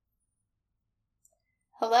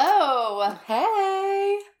Hello.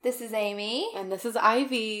 Hey. This is Amy. And this is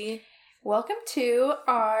Ivy. Welcome to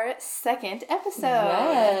our second episode.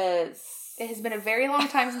 Yes. It has been a very long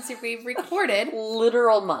time since we've recorded.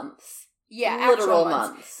 Literal months. Yeah, literal actual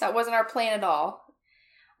months. That wasn't our plan at all.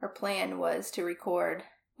 Our plan was to record,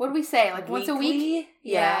 what did we say, like once a week?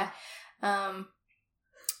 Yeah.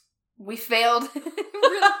 We failed.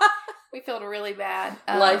 We failed really bad.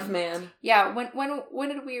 Life, man. Yeah, when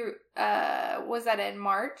did we, was that in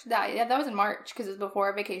March? That was in March, because it was before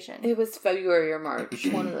our vacation. It was February or March,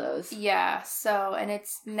 one of those. Yeah, so, and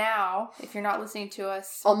it's now, if you're not listening to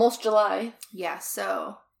us. Almost July. Yeah,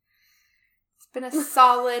 so, it's been a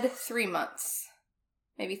solid 3 months.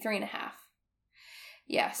 Maybe 3.5.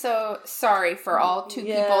 Yeah, so, sorry for all 2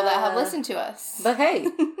 people that have listened to us. But hey,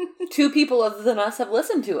 2 people other than us have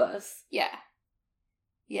listened to us. Yeah.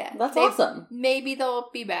 Yeah. That's awesome. Maybe they'll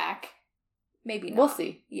be back. Maybe not. We'll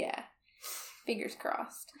see. Yeah. Fingers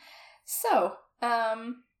crossed. So,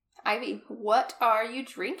 Ivy, what are you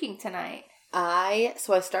drinking tonight? I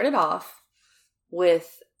started off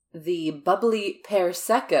with the bubbly Pear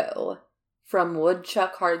Secco from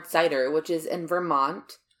Woodchuck Hard Cider, which is in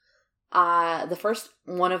Vermont. The first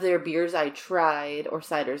one of their beers I tried, or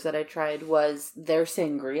ciders that I tried, was their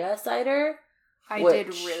sangria cider. I did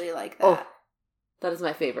really like that. Oh, that is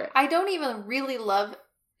my favorite. I don't even really love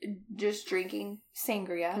just drinking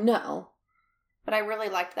sangria. No. But I really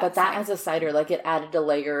liked that. But that as a cider, like, it added a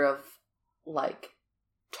layer of, like,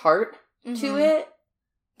 tart to it.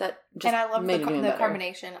 That just and I love made the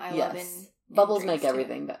carbonation. I love in bubbles make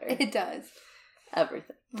everything better. It does.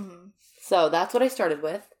 Everything. Mm-hmm. So that's what I started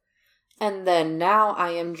with. And then now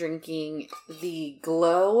I am drinking the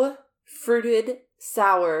Glow Fruited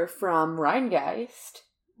Sour from Rheingeist.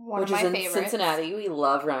 One of my favorites. Which is in Cincinnati. We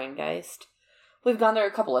love Rheingeist. We've gone there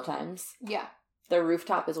a couple of times. Yeah. Their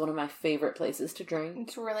rooftop is one of my favorite places to drink.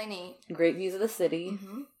 It's really neat. Great views of the city.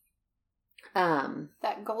 Mm-hmm.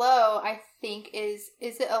 That Glow, I think, is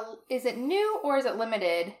it new or is it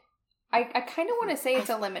limited? I kind of want to say it's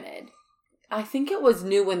a limited. I think it was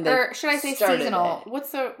new when they or should I say seasonal? It.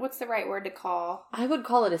 What's the right word to call? I would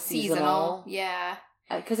call it a seasonal. Yeah.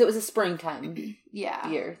 Because it was a springtime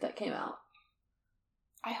beer that came out.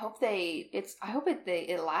 I hope it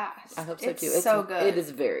lasts. I hope so too. It's so good. It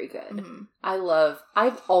is very good. Mm-hmm.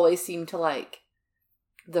 I've always seemed to like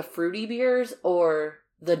the fruity beers or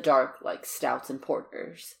the dark, like, stouts and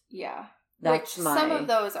porters. Yeah. Some of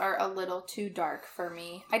those are a little too dark for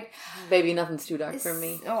me. Baby, nothing's too dark for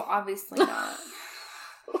me. Oh, obviously not.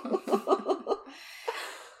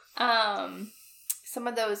 Some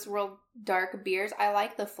of those real dark beers I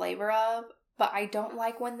like the flavor of, but I don't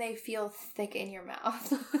like when they feel thick in your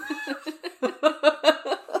mouth.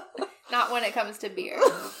 Not when it comes to beer.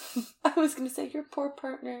 I was going to say your poor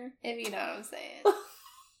partner. If you know what I'm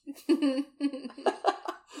saying.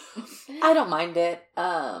 I don't mind it.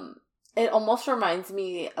 It almost reminds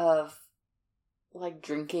me of, like,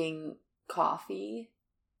 drinking coffee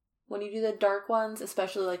when you do the dark ones,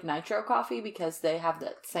 especially, like, nitro coffee, because they have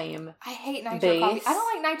that same I hate nitro base. coffee. I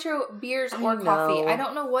don't like nitro beers or coffee. I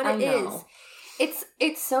don't know what it is.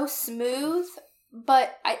 It's so smooth,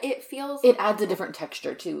 but it feels... It adds a different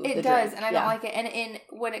texture to it the does, drink. and I don't like it. And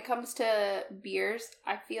when it comes to beers,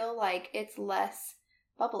 I feel like it's less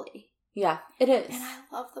bubbly. Yeah, it is. And I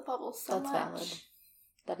love the bubbles so much. That's valid.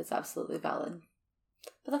 That is absolutely valid.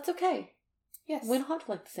 But that's okay. Yes. We don't have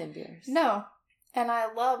to like the same beers. No. And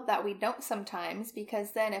I love that we don't sometimes,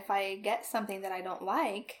 because then if I get something that I don't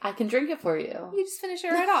like... I can drink it for you. You just finish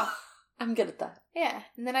it right off. I'm good at that. Yeah.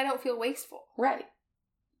 And then I don't feel wasteful. Right.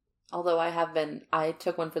 Although I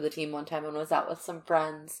took one for the team one time and was out with some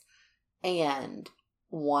friends, and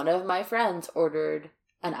one of my friends ordered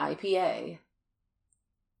an IPA.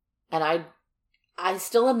 And I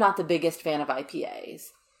still am not the biggest fan of IPAs.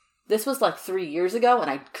 This was like 3 years ago, and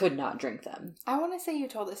I could not drink them. I want to say you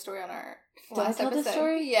told this story on our last episode. Did I tell this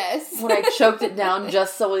story? Yes. When I choked it down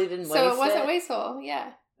just so we didn't waste it. So it wasn't wasteful,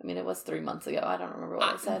 yeah. I mean, it was 3 months ago. I don't remember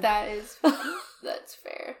what I said. That's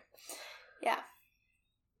fair. Yeah.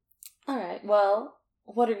 All right. Well,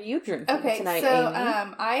 what are you drinking tonight, so,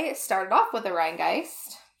 Amy? I started off with a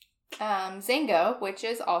Rheingeist, Zango, which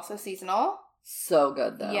is also seasonal. So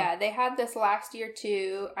good, though. Yeah, they had this last year,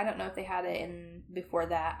 too. I don't know if they had it before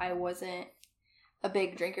that. I wasn't a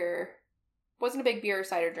big drinker. Wasn't a big beer or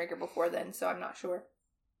cider drinker before then, so I'm not sure.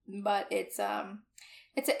 But it's an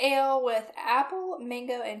ale with apple,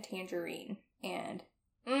 mango, and tangerine. And,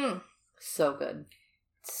 so good.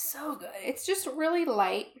 So good. It's just really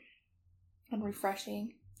light and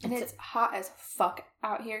refreshing. And it's hot as fuck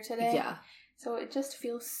out here today. Yeah. So it just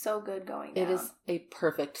feels so good going down. It is a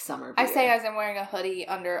perfect summer beer. I say as I'm wearing a hoodie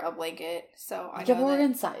under a blanket, so I know we're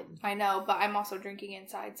inside. I know, but I'm also drinking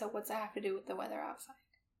inside, so what's that have to do with the weather outside?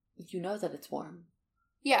 You know that it's warm.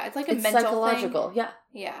 Yeah, it's like a mental psychological thing. Yeah.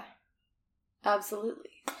 Yeah.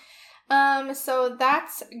 Absolutely. So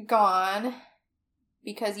that's gone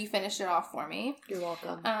because you finished it off for me. You're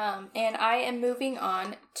welcome. And I am moving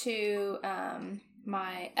on to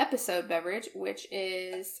my episode beverage, which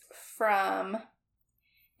is from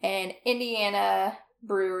an Indiana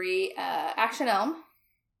brewery, Ash and Elm.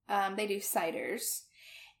 They do ciders,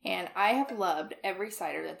 and I have loved every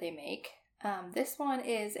cider that they make. This one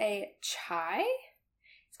is a chai.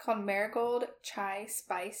 It's called Marigold Chai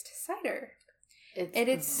Spiced Cider.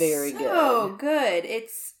 It's very good. So good.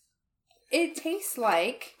 It tastes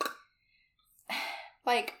like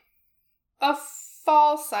a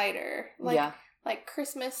fall cider. Like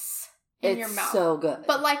Christmas in your mouth. It's so good.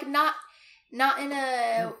 But like not in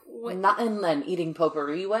a... Not in an eating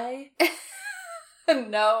potpourri way.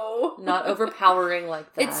 No. Not overpowering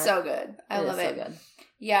like that. It's so good. I love it. So good.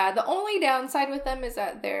 Yeah, the only downside with them is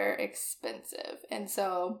that they're expensive. And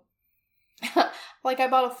so, like, I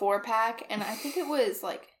bought a 4-pack, and I think it was,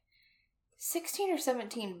 like, $16 or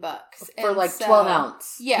 $17. For, like,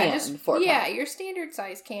 12-ounce can, 4-pack. Yeah, your standard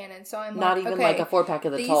size can. And so I'm not like, even, okay, like, a 4-pack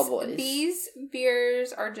of the tall boys. These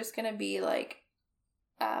beers are just going to be, like,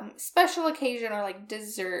 special occasion or, like,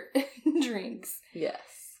 dessert drinks. Yes.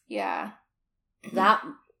 Yeah. That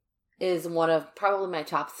is one of probably my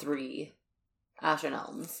top 3 Ash and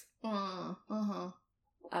Elms. Mm-hmm.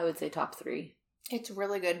 I would say top 3. It's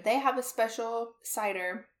really good. They have a special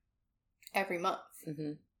cider every month.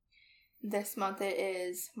 Mm-hmm. This month it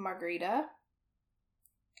is margarita.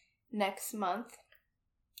 Next month,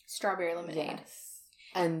 strawberry lemonade. Yes.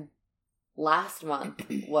 And last month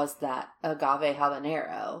was that agave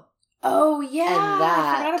habanero. Oh, yeah. And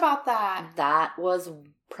I forgot about that. That was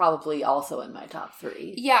probably also in my top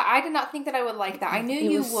 3. Yeah, I did not think that I would like that. I knew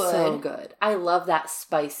you would. It was so good. I love that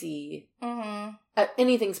spicy. Mm-hmm.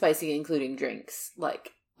 Anything spicy, including drinks.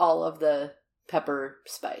 Like, all of the pepper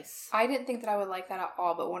spice. I didn't think that I would like that at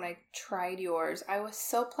all, but when I tried yours, I was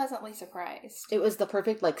so pleasantly surprised. It was the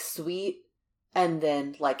perfect, like, sweet, and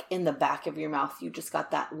then, like, in the back of your mouth, you just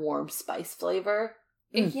got that warm spice flavor.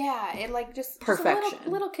 Yeah, it like just perfection. Just a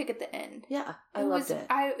little kick at the end. Yeah, I loved it.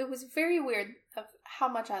 It was very weird of how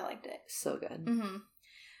much I liked it. So good. Mm-hmm.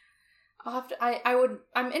 I'll have to.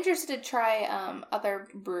 I'm interested to try other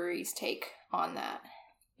breweries' take on that.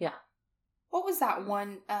 Yeah. What was that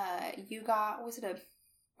one you got? Was it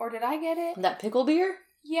or did I get it? That pickle beer?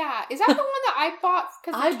 Yeah, is that the one that I bought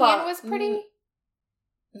because the can was pretty?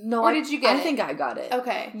 No, or did you get it? I think I got it.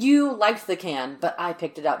 Okay. You liked the can, but I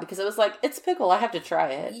picked it up because it was like, it's pickle, I have to try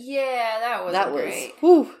it. Yeah, that was great.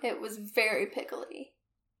 Whew. It was very pickly.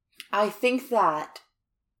 I think that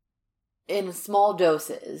in small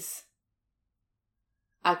doses,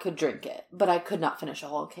 I could drink it, but I could not finish a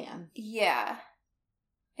whole can. Yeah.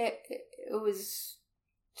 It was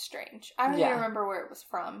strange. I don't even remember where it was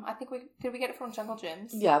from. I think did we get it from Jungle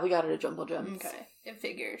Gyms? Yeah, we got it at Jungle Gyms. Okay. It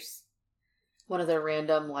figures. One of their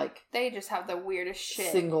random, like... They just have the weirdest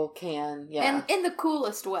shit. Single can, yeah. And in the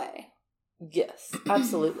coolest way. Yes,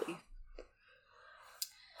 absolutely.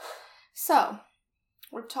 So,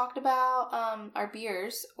 we've talked about our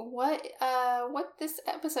beers. What this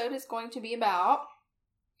episode is going to be about,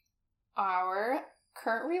 our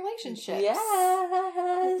current relationships.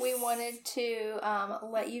 Yes! We wanted to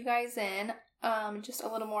let you guys in just a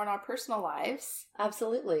little more on our personal lives.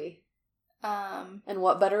 Absolutely. And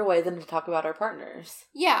what better way than to talk about our partners?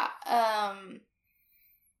 Yeah. I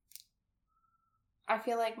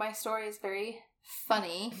feel like my story is very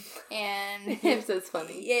funny, and Yours is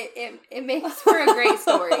funny. It makes for a great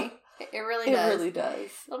story. It really does. It really does.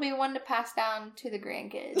 It'll be one to pass down to the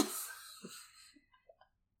grandkids.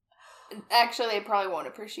 Actually, they probably won't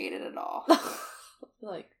appreciate it at all.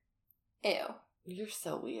 Like, ew. You're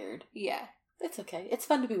so weird. Yeah. It's okay. It's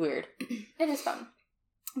fun to be weird. It is fun.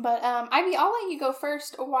 But, Ivy, I'll let you go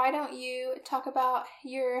first. Why don't you talk about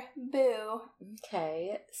your boo?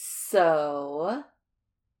 Okay, so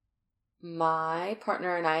my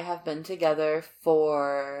partner and I have been together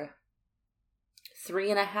for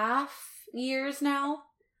 3.5 years now.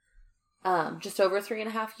 Just over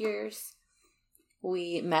 3.5 years.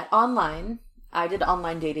 We met online. I did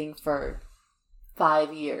online dating for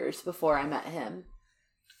 5 years before I met him.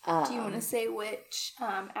 Do you want to say which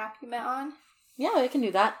app you met on? Yeah, I can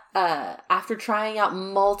do that. After trying out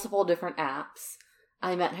multiple different apps,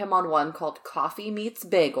 I met him on one called Coffee Meets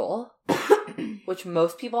Bagel, which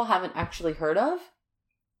most people haven't actually heard of.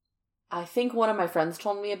 I think one of my friends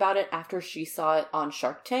told me about it after she saw it on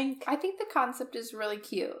Shark Tank. I think the concept is really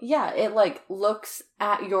cute. Yeah, it like looks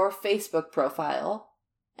at your Facebook profile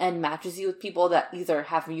and matches you with people that either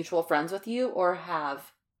have mutual friends with you or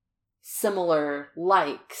have similar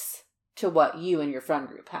likes to what you and your friend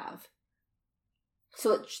group have.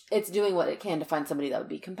 So it's doing what it can to find somebody that would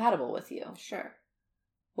be compatible with you. Sure.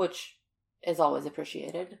 Which is always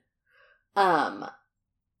appreciated.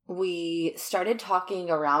 We started talking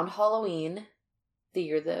around Halloween, the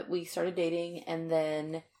year that we started dating, and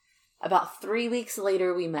then about 3 weeks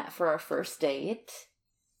later, we met for our first date.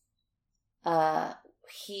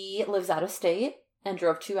 He lives out of state and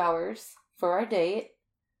drove 2 hours for our date.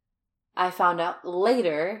 I found out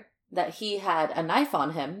later that he had a knife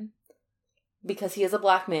on him because he is a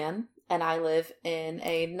black man, and I live in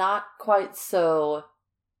a not quite so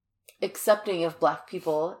accepting of black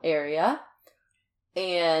people area.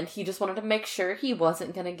 And he just wanted to make sure he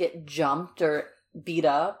wasn't going to get jumped or beat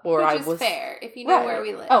up. Or Which is fair, if you know right. where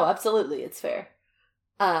we live. Oh, absolutely, it's fair.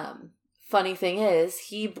 Funny thing is,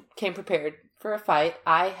 he came prepared for a fight.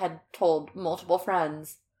 I had told multiple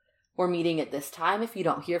friends, we're meeting at this time. If you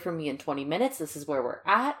don't hear from me in 20 minutes, this is where we're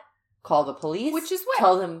at. Call the police. Which is what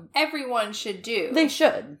tell them everyone should do. They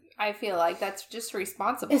should. I feel like that's just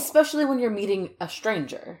responsible. Especially when you're meeting a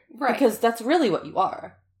stranger. Right. Because that's really what you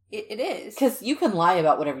are. It is. Because you can lie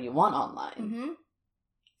about whatever you want online. Mm-hmm.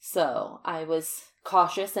 So I was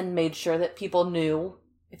cautious and made sure that people knew,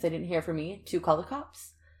 if they didn't hear from me, to call the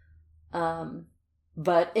cops.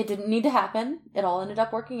 But it didn't need to happen. It all ended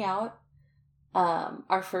up working out.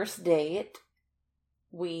 Our first date,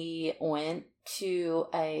 we went to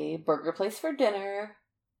a burger place for dinner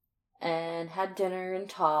and had dinner and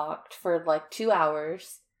talked for like 2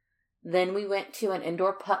 hours. Then we went to an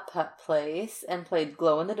indoor putt-putt place and played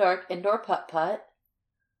glow-in-the-dark indoor putt-putt,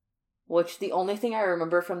 which the only thing I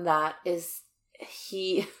remember from that is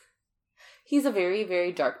he's a very,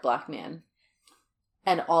 very dark black man.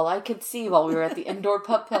 And all I could see while we were at the indoor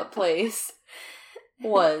putt-putt place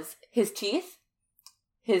was his teeth,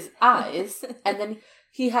 his eyes, and then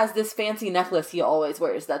he has this fancy necklace he always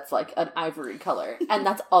wears that's like an ivory color. And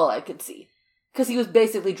that's all I could see. Because he was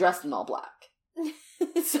basically dressed in all black.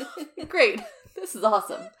 So, great. This is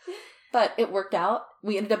awesome. But it worked out.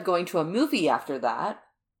 We ended up going to a movie after that.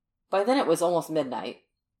 By then it was almost midnight.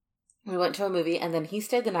 We went to a movie, and then he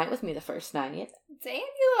stayed the night with me the first night. Damn,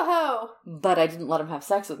 you little hoe. But I didn't let him have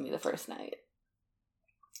sex with me the first night.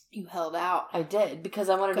 You held out. I did, because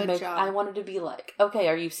I wanted I wanted to be like, okay,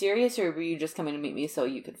 are you serious, or were you just coming to meet me so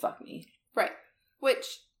you could fuck me? Right. Which,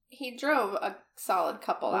 he drove a solid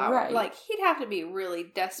couple hours. Right. Like, he'd have to be really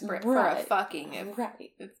desperate for a fucking if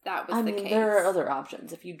that was the case. There are other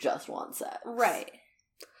options if you just want sex. Right.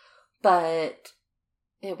 But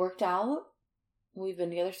it worked out. We've been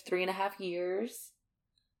together 3.5 years.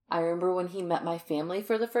 I remember when he met my family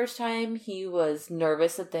for the first time, he was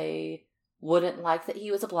nervous that they wouldn't like that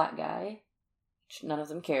he was a black guy. Which none of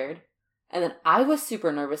them cared. And then I was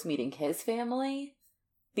super nervous meeting his family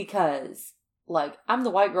because, like, I'm the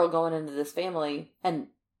white girl going into this family and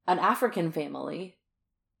an African family.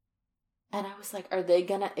 And I was like, are they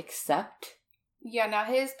gonna accept? Yeah, now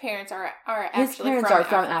his parents are His parents are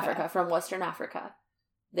from Africa, from Western Africa.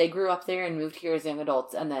 They grew up there and moved here as young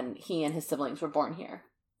adults, and then he and his siblings were born here.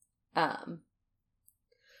 And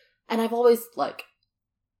I've always, like,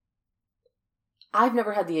 I've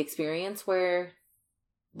never had the experience where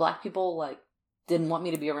black people, like, didn't want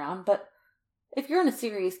me to be around, but if you're in a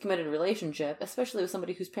serious committed relationship, especially with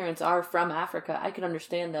somebody whose parents are from Africa, I could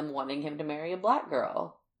understand them wanting him to marry a black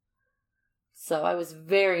girl. So I was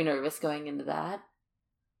very nervous going into that.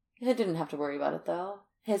 I didn't have to worry about it, though.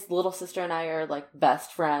 His little sister and I are, like,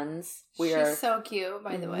 best friends. She's so cute,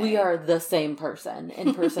 by the way. We are the same person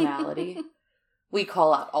in personality. We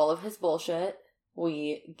call out all of his bullshit.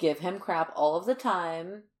 We give him crap all of the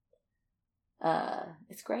time.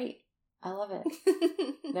 It's great. I love it.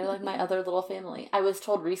 They're like my other little family. I was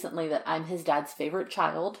told recently that I'm his dad's favorite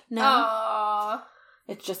child now. Aww.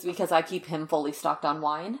 It's just because I keep him fully stocked on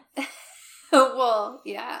wine. Well,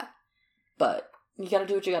 yeah. But you gotta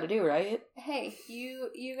do what you gotta do, right? Hey,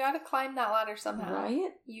 you gotta climb that ladder somehow.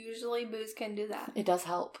 Right? Usually booze can do that. It does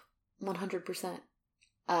help. 100%.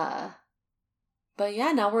 But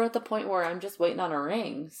yeah, now we're at the point where I'm just waiting on a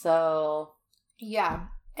ring, so... Yeah.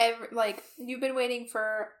 You've been waiting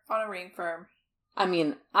on a ring for... I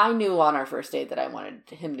mean, I knew on our first date that I wanted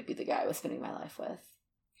him to be the guy I was spending my life with.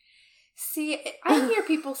 See, I hear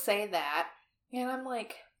people say that, and I'm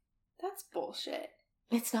like, that's bullshit.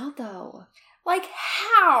 It's not, though. Like,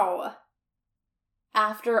 how?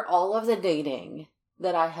 After all of the dating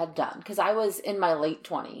that I had done, because I was in my late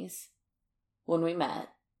 20s when we met.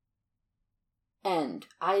 And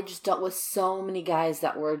I just dealt with so many guys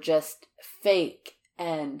that were just fake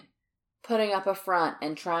and putting up a front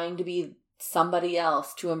and trying to be somebody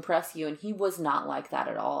else to impress you. And he was not like that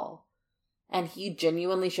at all. And he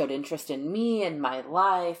genuinely showed interest in me and my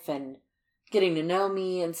life and getting to know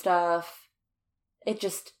me and stuff. It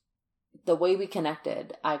just, the way we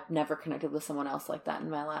connected, I've never connected with someone else like that in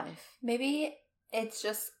my life. Maybe it's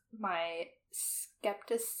just my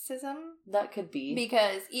skepticism. That could be.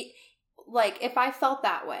 Because, if I felt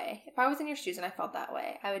that way, if I was in your shoes and I felt that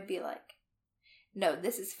way, I would be like, no,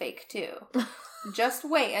 this is fake too. Just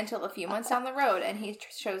wait until a few months down the road and he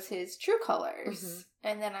shows his true colors. Mm-hmm.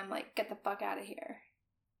 And then I'm like, get the fuck out of here.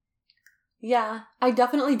 Yeah, I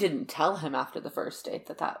definitely didn't tell him after the first date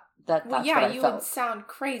that's what I felt. Yeah, you would sound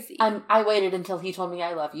crazy. I waited until he told me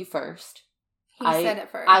I love you first. He said it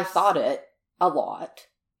first. I thought it a lot.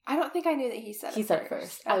 I don't think I knew that he said it first. He said it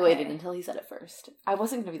first. Okay. I waited until he said it first. I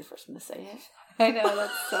wasn't going to be the first one to say it. I know,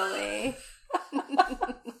 that's silly.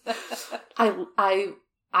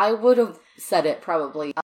 I would have said it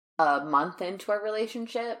probably a month into our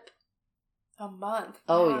relationship. A month?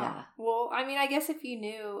 Oh, wow. Yeah. Well, I mean, I guess if you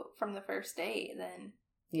knew from the first date, then...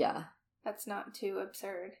 Yeah. That's not too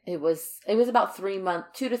absurd. It was about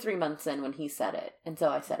 2 to 3 months in when he said it. And so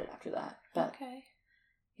I said it after that. But okay.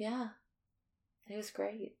 Yeah. It was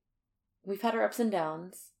great. We've had our ups and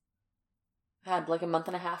downs. Had like a month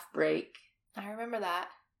and a half break. I remember that.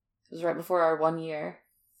 It was right before our 1 year.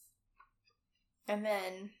 And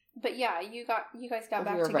then, but yeah, you guys got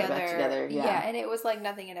back together. Right back together, yeah. Yeah, and it was like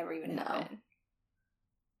nothing had ever even happened.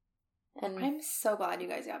 And I'm so glad you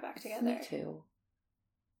guys got back together. Me too.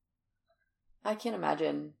 I can't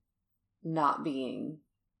imagine not being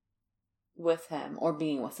with him or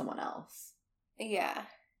being with someone else. Yeah.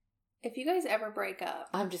 If you guys ever break up...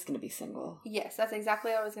 I'm just going to be single. Yes, that's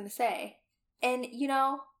exactly what I was going to say. And,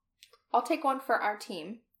 I'll take one for our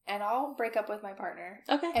team. And I'll break up with my partner.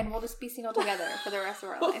 Okay. And we'll just be single together for the rest of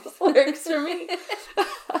our lives. Works for me.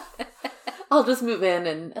 I'll just move in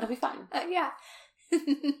and it'll be fine. Yeah.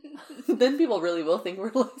 Then people really will think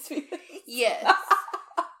we're lesbians. Yes.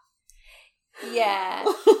 Yeah.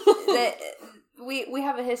 We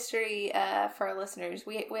have a history, for our listeners,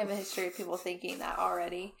 we have a history of people thinking that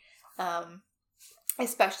already.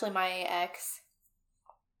 Especially my ex.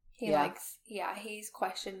 He's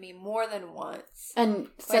questioned me more than once. And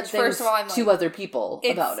said things first of all, I'm like, to other people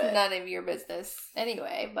about it. It's none of your business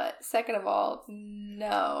anyway. But second of all,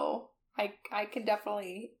 no. I can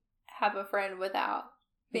definitely have a friend without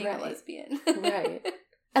being a lesbian. Right.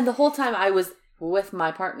 And the whole time I was with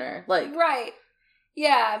my partner. Right.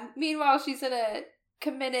 Yeah. Meanwhile, she's in a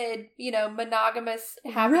committed, monogamous,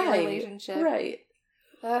 happy relationship. Right.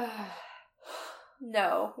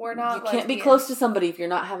 No, we're not. You can't be close to somebody if you're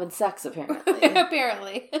not having sex, apparently.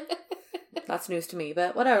 Apparently. That's news to me,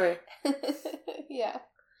 but whatever. Yeah.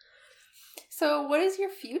 So what does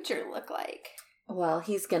your future look like? Well,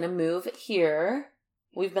 he's going to move here.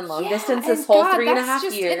 We've been long distance this whole 3.5 years. That's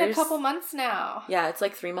just in a couple months now. Yeah, it's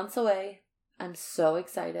like 3 months away. I'm so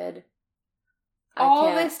excited.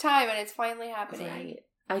 All this time and it's finally happening. Right.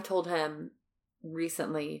 I told him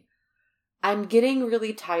recently, I'm getting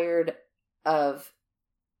really tired of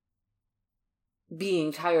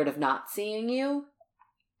being tired of not seeing you.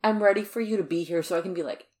 I'm ready for you to be here so I can be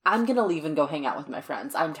like, I'm going to leave and go hang out with my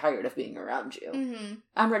friends. I'm tired of being around you. Mm-hmm.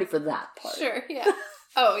 I'm ready for that part. Sure, yeah.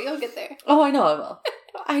 Oh, you'll get there. Oh, I know I will.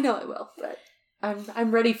 I know I will, but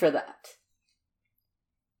I'm ready for that.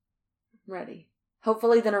 I'm ready.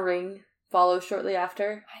 Hopefully then a ring follows shortly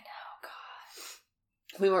after. I know,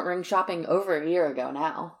 God. We went ring shopping over a year ago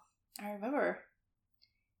now. I remember.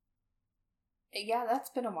 Yeah, that's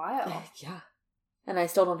been a while. Yeah. And I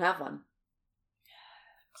still don't have one.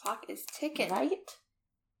 Clock is ticking. Right?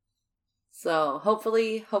 So,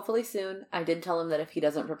 hopefully soon. I did tell him that if he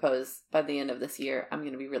doesn't propose by the end of this year, I'm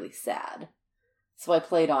going to be really sad. So I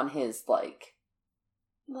played on his,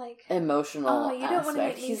 emotional you don't want to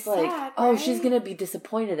make me He's sad, like, right? oh, she's going to be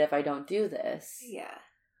disappointed if I don't do this. Yeah.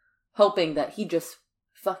 Hoping that he just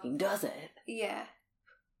fucking does it. Yeah.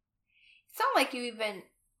 It's not like you even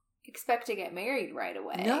expect to get married right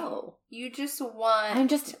away. No. You just want I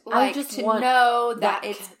just want know that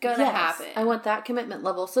it's gonna happen. I want that commitment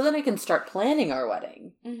level so then I can start planning our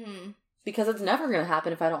wedding. Mm-hmm. Because it's never going to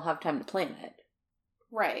happen if I don't have time to plan it.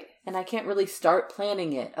 Right. And I can't really start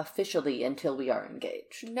planning it officially until we are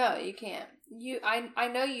engaged. No, you can't. I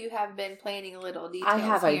know you have been planning little details. I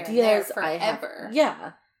have here ideas. And there forever.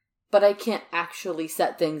 Yeah. But I can't actually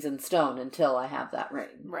set things in stone until I have that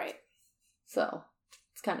ring. Right. So,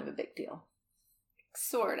 it's kind of a big deal.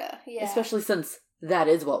 Sorta, yeah. Especially since that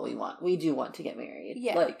is what we want. We do want to get married.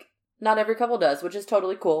 Yeah. Like, not every couple does, which is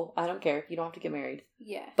totally cool. I don't care. You don't have to get married.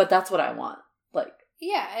 Yeah. But that's what I want. Like.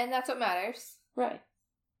 Yeah, and that's what matters. Right.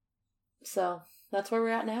 So, that's where we're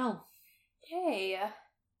at now. Yay.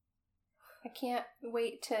 I can't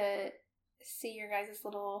wait to see your guys'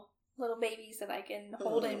 little babies that I can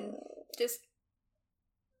hold and just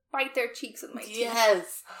bite their cheeks with my teeth.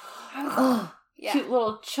 Yes. Yeah. Cute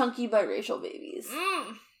little chunky biracial babies.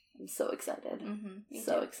 Mm. I'm so excited. Mm-hmm.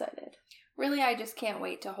 So excited. Really, I just can't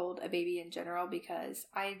wait to hold a baby in general because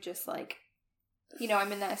I just like,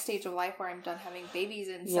 I'm in that stage of life where I'm done having babies,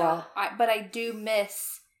 and so but I do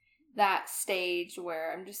miss that stage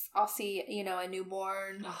where I'll see, a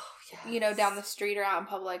newborn, down the street or out in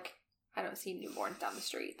public. I don't see newborns down the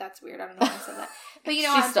street. That's weird. I don't know why I said that. But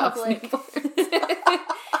out in public.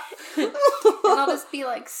 And I'll just be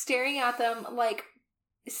like staring at them like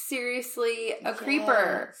seriously a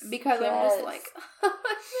creeper because I'm just like, I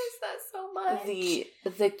miss that so much.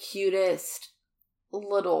 The cutest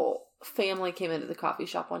little family came into the coffee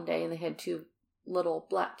shop one day and they had 2 little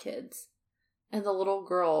black kids. And the little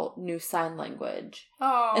girl knew sign language.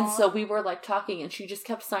 Oh. And so we were like talking and she just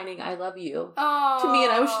kept signing I love you to me,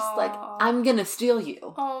 and I was just like, I'm gonna steal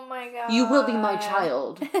you. Oh my god. You will be my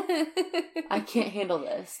child. I can't handle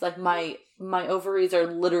this. Like my ovaries are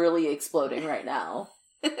literally exploding right now.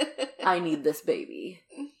 I need this baby.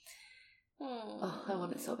 Oh, I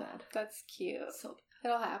want it so bad. That's cute. So bad.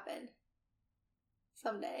 It'll happen.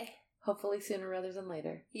 Someday. Hopefully sooner rather than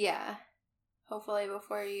later. Yeah. Hopefully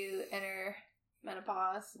before you enter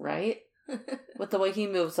menopause. Right? With the way he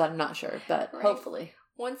moves, I'm not sure, but hopefully.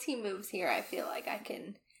 Once he moves here, I feel like I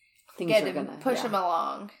can push him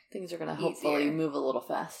along. Things are going to hopefully move a little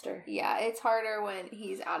faster. Yeah, it's harder when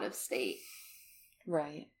he's out of state.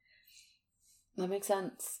 Right. That makes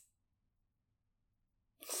sense.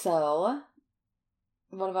 So,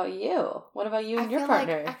 what about you? What about you and your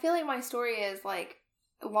partner? I feel like my story is like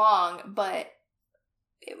long, but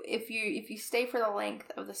if you stay for the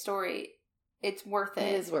length of the story, it's worth it.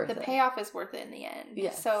 It is worth it. The payoff is worth it in the end.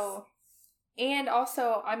 Yes. So, and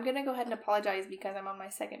also, I'm going to go ahead and apologize because I'm on my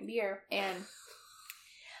second beer, and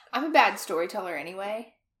I'm a bad storyteller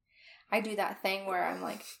anyway. I do that thing where I'm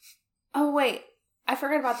like, oh wait, I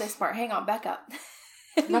forgot about this part. Hang on, back up.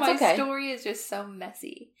 My story is just so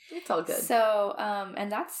messy. It's all good. So,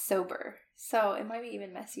 and that's sober. So it might be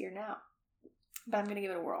even messier now. But I'm going to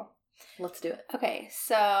give it a whirl. Let's do it. Okay,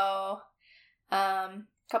 so a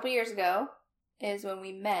couple years ago is when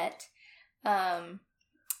we met.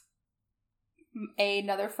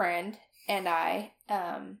 Another friend and I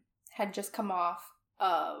had just come off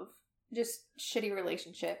of just shitty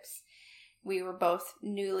relationships. We were both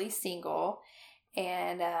newly single,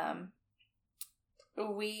 and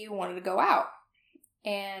we wanted to go out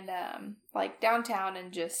and like downtown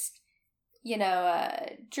and just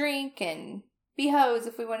drink and be hoes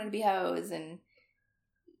if we wanted to be hoes, and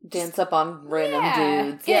dance up on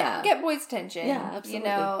random dudes. Get boys' attention. Yeah,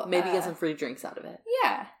 absolutely. Maybe get some free drinks out of it.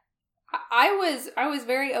 Yeah. I was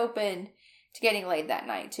very open to getting laid that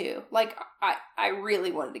night too. Like I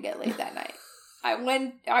really wanted to get laid that night. I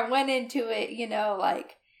went into it,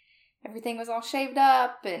 like everything was all shaved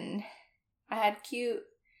up and I had cute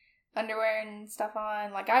underwear and stuff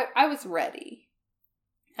on. Like I was ready.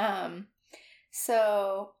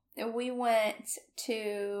 So we went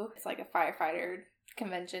to, it's like a firefighter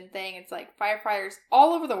convention thing. It's like firefighters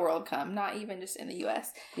all over the world come, not even just in the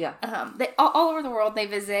US. Yeah. They all over the world they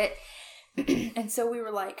visit. And so we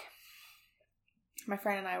were like, my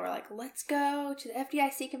friend and I were like, let's go to the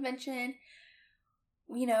FDIC convention.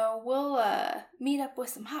 We'll meet up with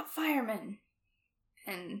some hot firemen.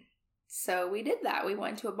 And so we did that. We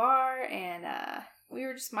went to a bar and we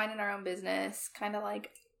were just minding our own business, kind of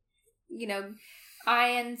like,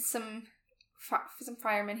 eyeing some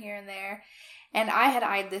firemen here and there. And I had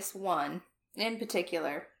eyed this one in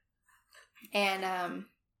particular. And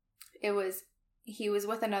he was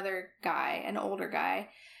with another guy, an older guy.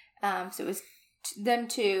 So it was them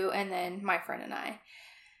two and then my friend and I.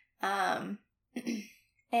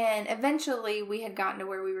 And eventually we had gotten to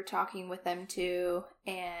where we were talking with them too.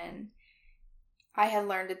 And I had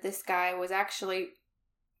learned that this guy was actually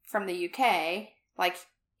from the UK. Like,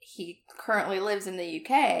 he currently lives in the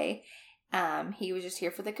UK. He was just here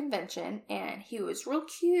for the convention, and he was real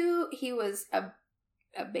cute. He was a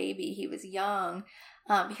baby. He was young.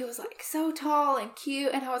 He was like so tall and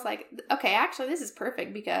cute, and I was like, okay, actually this is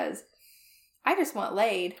perfect because I just want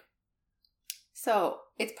laid. So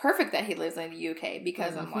it's perfect that he lives in the UK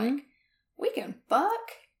because I'm like, we can fuck,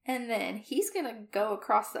 and then he's gonna go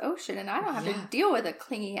across the ocean, and I don't have to deal with a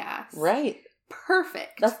clingy ass. Right.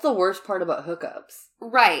 perfect. That's the worst part about hookups.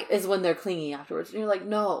 Right. Is when they're clingy afterwards. And you're like,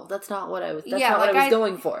 no, that's not what I was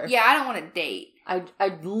going for. Yeah, I don't want to date. I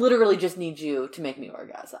literally just need you to make me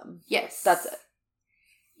orgasm. Yes. That's it.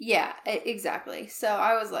 Yeah, exactly. So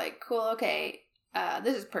I was like, cool, okay,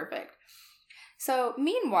 this is perfect. So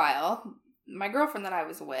meanwhile, my girlfriend that I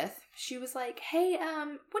was with, she was like, hey,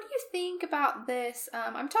 what do you think about this?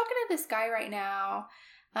 I'm talking to this guy right now.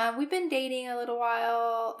 We've been dating a little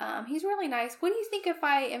while. He's really nice. What do you think if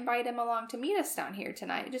I invite him along to meet us down here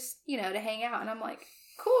tonight? Just, to hang out. And I'm like,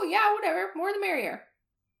 cool, yeah, whatever. More the merrier.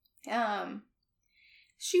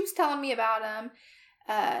 She was telling me about him.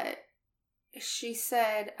 She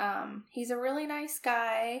said, he's a really nice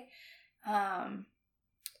guy. I'm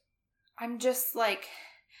just like,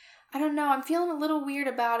 I don't know. I'm feeling a little weird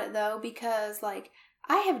about it though, because like,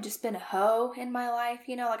 I have just been a hoe in my life.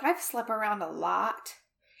 Like I've slept around a lot.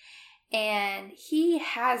 And he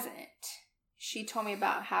hasn't. She told me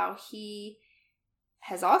about how he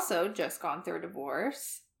has also just gone through a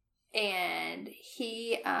divorce. And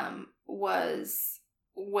he was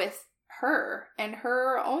with her and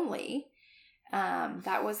her only.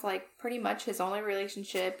 That was like pretty much his only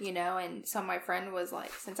relationship, And so my friend was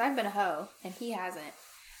like, since I've been a hoe and he hasn't,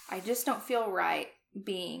 I just don't feel right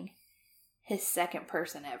being his second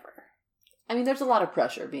person ever. I mean, there's a lot of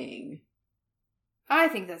pressure being... I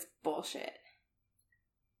think that's bullshit.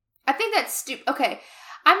 I think that's stupid. Okay,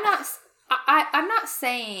 I'm not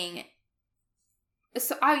saying.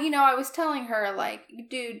 So I was telling her like,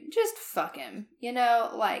 dude, just fuck him,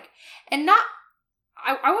 like, and not.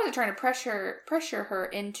 I wasn't trying to pressure her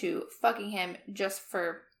into fucking him just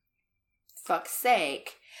for fuck's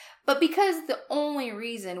sake, but because the only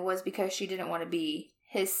reason was because she didn't want to be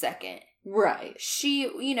his second. Right. She,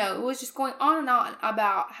 it was just going on and on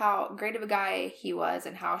about how great of a guy he was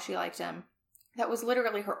and how she liked him. That was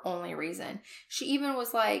literally her only reason. She even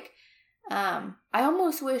was like, I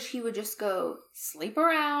almost wish he would just go sleep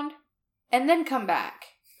around and then come back.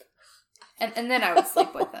 And then I would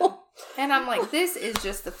sleep with him. And I'm like, this is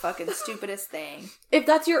just the fucking stupidest thing. If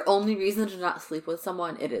that's your only reason to not sleep with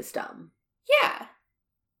someone, it is dumb. Yeah.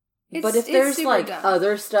 But if there's like dumb.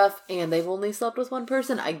 Other stuff and they've only slept with one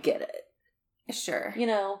person, I get it. Sure.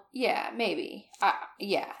 Yeah, maybe.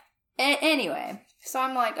 Yeah. Anyway, so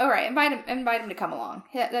I'm like, all right, invite him to come along.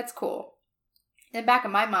 Yeah, that's cool. In the back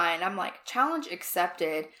of my mind, I'm like, challenge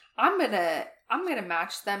accepted. I'm gonna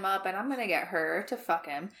match them up, and I'm gonna get her to fuck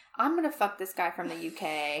him. I'm gonna fuck this guy from the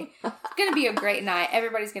UK. It's gonna be a great night.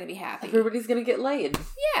 Everybody's gonna be happy. Everybody's gonna get laid.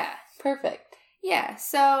 Yeah. Perfect. Yeah.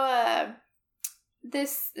 So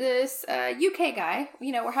this UK guy,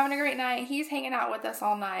 we're having a great night. He's hanging out with us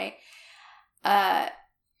all night.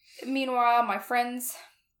 Meanwhile, my friend's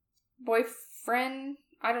boyfriend,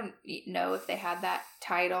 I don't know if they had that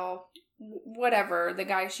title, whatever, the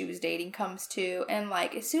guy she was dating comes to, and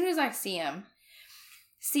like, as soon as I see him,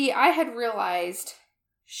 I had realized,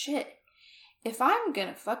 shit, if I'm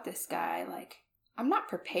gonna fuck this guy, like, I'm not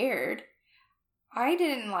prepared. I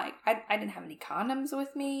didn't have any condoms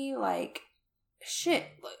with me, like, shit.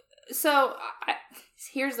 So,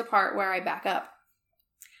 here's the part where I back up.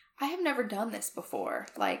 I have never done this before.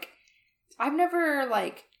 Like, I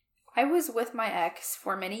was with my ex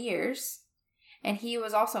for many years, and he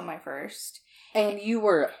was also my first. And you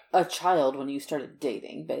were a child when you started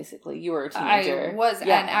dating, basically. You were a teenager. I was an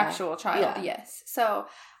actual child, yes. So,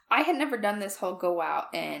 I had never done this whole go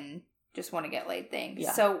out and just want to get laid thing.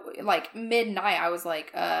 Yeah. So, like, midnight, I was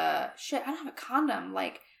like, shit, I don't have a condom.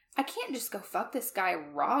 Like, I can't just go fuck this guy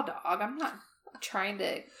raw dog. I'm not trying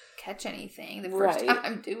to catch anything the first time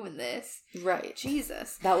I'm doing this. Right.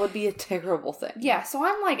 Jesus. That would be a terrible thing. Yeah, so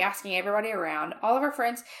I'm like asking everybody around, all of our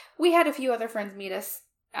friends. We had a few other friends meet us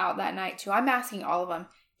out that night too. I'm asking all of them,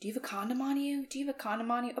 do you have a condom on you? Do you have a condom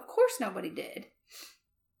on you? Of course nobody did.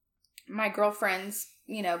 My girlfriend's,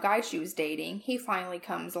 guy she was dating, he finally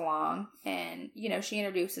comes along and, she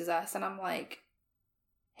introduces us and I'm like,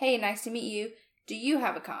 hey, nice to meet you. Do you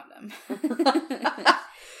have a condom?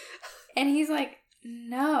 And he's like,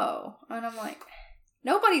 no. And I'm like,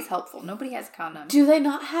 nobody's helpful. Nobody has a condom. Do they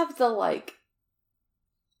not have the, like,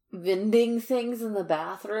 vending things in the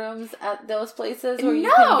bathrooms at those places where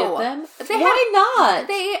you can get them? Why not?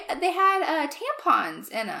 They had tampons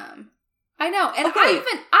in them. I know. And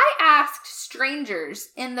I asked strangers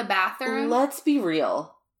in the bathroom. Let's be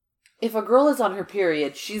real. If a girl is on her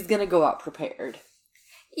period, she's going to go out prepared.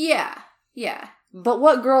 Yeah. Yeah. But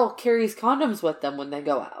what girl carries condoms with them when they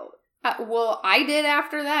go out? Well, I did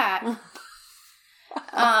after that.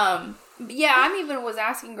 Yeah, I even was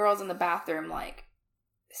asking girls in the bathroom, like,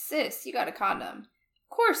 sis, you got a condom? Of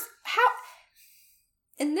course, how...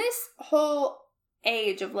 In this whole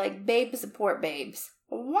age of like babe support babes.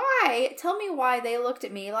 Why? Tell me why they looked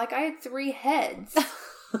at me like I had 3 heads.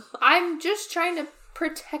 I'm just trying to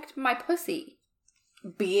protect my pussy.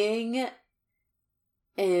 Being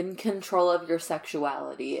in control of your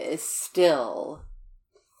sexuality is still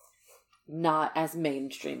not as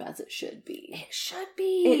mainstream as it should be. It should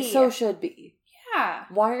be. It so should be. Yeah.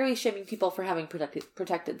 Why are we shaming people for having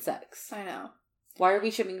protected sex? I know. Why are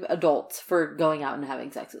we shaming adults for going out and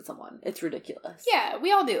having sex with someone? It's ridiculous. Yeah,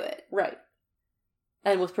 we all do it. Right.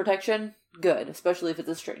 And with protection, good, especially if it's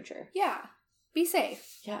a stranger. Yeah. Be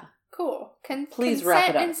safe. Yeah. Cool. Please wrap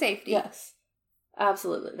it up. And safety. Yes.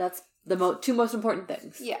 Absolutely. That's the 2 most important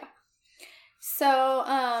things. Yeah. So,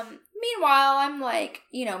 meanwhile, I'm like,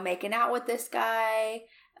 making out with this guy.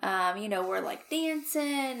 We're like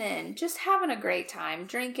dancing and just having a great time,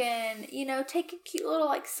 drinking, taking cute little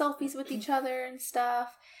like selfies with each other and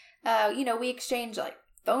stuff. We exchange like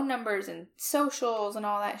phone numbers and socials and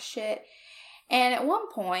all that shit. And at one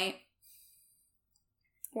point,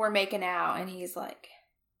 we're making out and he's like,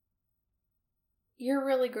 "You're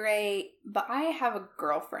really great, but I have a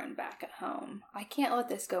girlfriend back at home. I can't let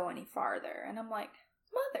this go any farther." And I'm like,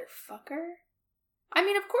 motherfucker. I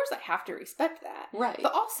mean, of course I have to respect that. Right.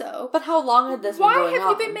 But also... But how long had this been going on? Why have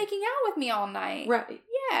you been making out with me all night? Right.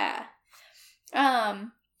 Yeah.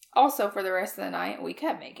 Also, for the rest of the night, we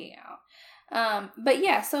kept making out. But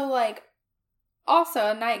yeah, so like... Also,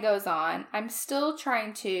 a night goes on. I'm still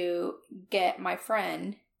trying to get my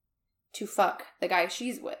friend to fuck the guy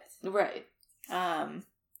she's with. Right. And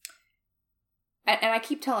I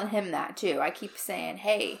keep telling him that, too. I keep saying,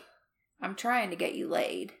 "Hey, I'm trying to get you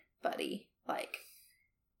laid, buddy. Like,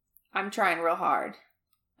 I'm trying real hard.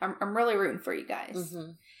 I'm really rooting for you guys."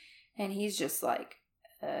 Mm-hmm. And he's just like,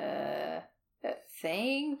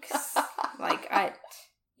 thanks. Like,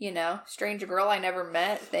 stranger girl I never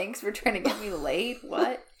met. Thanks for trying to get me laid.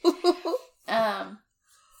 What?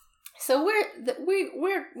 So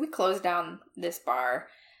we closed down this bar.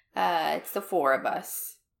 It's the 4 of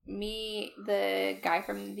us. Me, the guy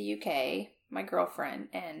from the UK, my girlfriend,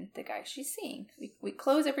 and the guy she's seeing. We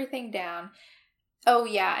close everything down. Oh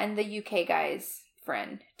yeah, and the UK guy's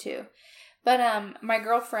friend too. But my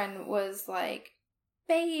girlfriend was like,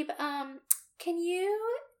 "Babe, can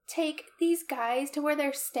you take these guys to where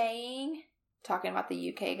they're staying?" Talking about the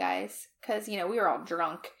UK guys, because we were all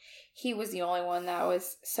drunk. He was the only one that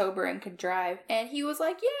was sober and could drive, and he was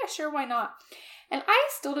like, "Yeah, sure, why not?" And I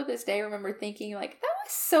still to this day remember thinking, like, that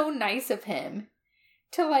was so nice of him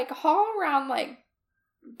to, like, haul around, like,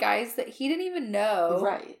 guys that he didn't even know.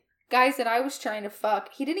 Right. Guys that I was trying to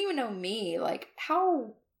fuck. He didn't even know me. Like,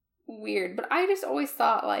 how weird. But I just always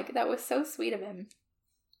thought, like, that was so sweet of him.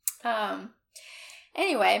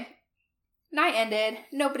 Anyway, night ended.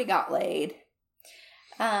 Nobody got laid.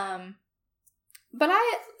 But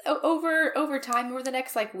over time, over the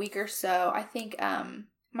next, like, week or so, I think,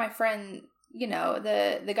 my friend...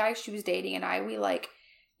 the guy she was dating and we like,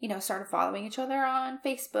 started following each other on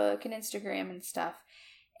Facebook and Instagram and stuff.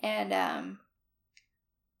 And,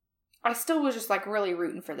 I still was just like really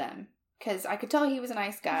rooting for them because I could tell he was a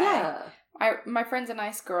nice guy. Yeah. My friend's a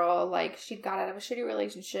nice girl. Like, she'd got out of a shitty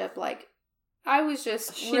relationship. Like, I was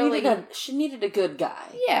just she needed a good guy.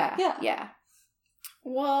 Yeah. Yeah.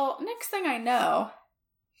 Well, next thing I know,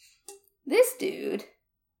 this dude,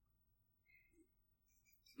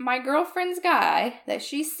 my girlfriend's guy that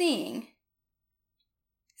she's seeing,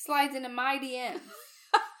 slides into my DM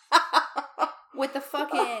with the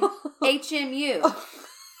fucking HMU.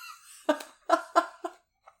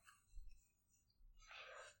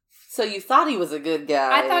 So you thought he was a good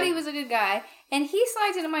guy. I thought he was a good guy. And he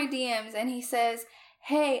slides into my DMs and he says,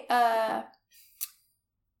 "Hey, I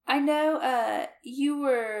know you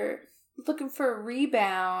were looking for a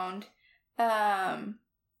rebound.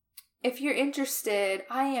 If you're interested,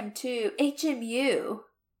 I am too. HMU."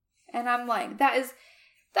 And I'm like, that is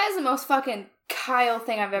the most fucking Kyle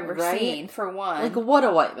thing I've ever seen, for one. Like, what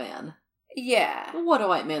a white man. Yeah. What a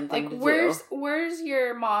white man thing to do. Where's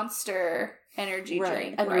your Monster energy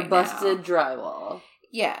drink and right your busted now? drywall.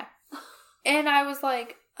 Yeah. And I was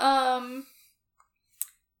like,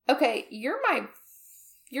 okay, you're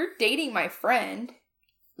dating my friend.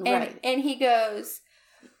 And he goes,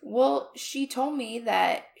 "Well, she told me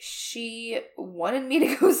that she wanted me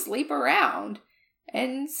to go sleep around,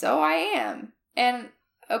 and so I am." And,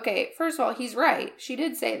 okay, first of all, he's right. She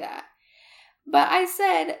did say that. But I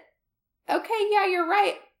said, okay, yeah, you're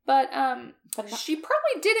right. But she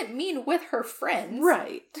probably didn't mean with her friends.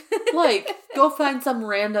 Right. Like, go find some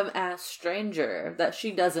random ass stranger that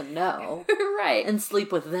she doesn't know. Right. And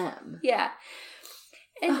sleep with them. Yeah.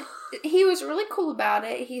 And he was really cool about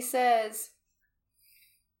it. He says,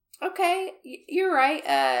 okay, you're right.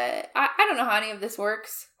 I don't know how any of this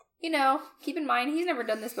works. Keep in mind, he's never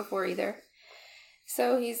done this before either.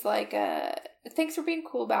 So he's like, thanks for being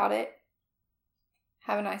cool about it.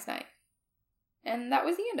 Have a nice night. And that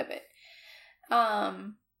was the end of it.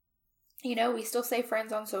 We still say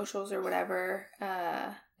friends on socials or whatever.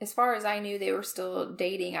 As far as I knew, they were still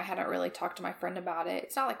dating. I hadn't really talked to my friend about it.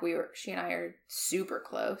 It's not like she and I are super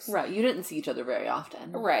close. Right. You didn't see each other very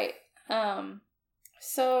often. Right.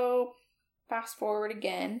 So fast forward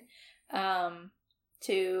again,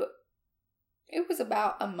 to, it was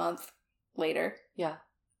about a month later. Yeah.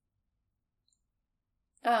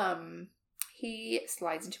 He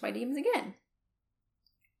slides into my DMs again.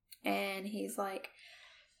 And he's like,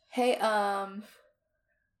 hey,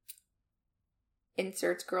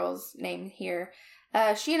 inserts girl's name here.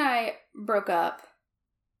 She and I broke up,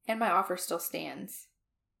 and my offer still stands.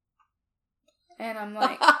 And I'm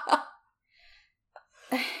like...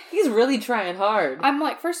 He's really trying hard. I'm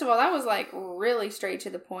like, first of all, that was like really straight to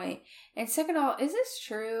the point. And second of all, is this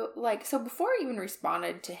true? Like, so before I even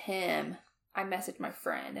responded to him, I messaged my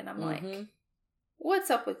friend, and I'm like,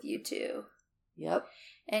 what's up with you two? Yep.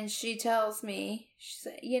 And she tells me, she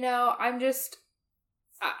said,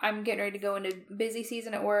 I'm getting ready to go into busy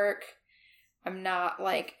season at work. I'm not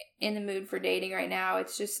like in the mood for dating right now.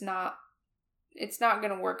 It's not going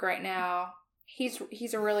to work right now.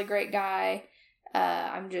 He's a really great guy.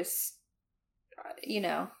 I'm just,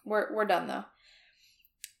 we're done though.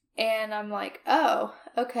 And I'm like, oh,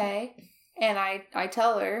 okay. And I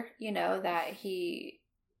tell her, that he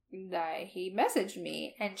messaged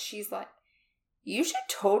me, and she's like, you should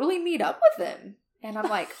totally meet up with him. And I'm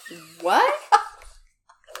like, what?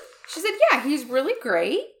 She said, yeah, he's really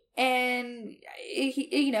great. And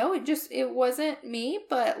it wasn't me,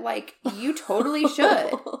 but like, you totally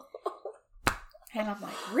should. And I'm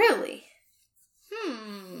like, really?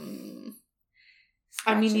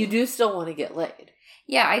 I mean, you do still want to get laid.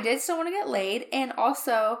 Yeah, I did still want to get laid. And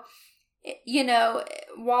also,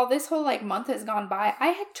 while this whole like month has gone by, I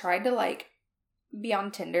had tried to like be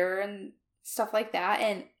on Tinder and stuff like that.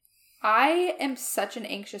 And I am such an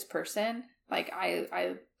anxious person. Like,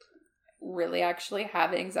 I really actually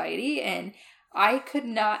have anxiety, and I could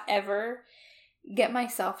not ever get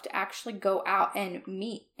myself to actually go out and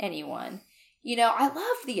meet anyone. I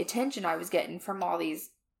loved the attention I was getting from all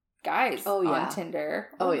these guys on Tinder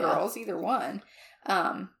or girls, either one.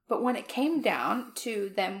 But when it came down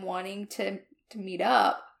to them wanting to meet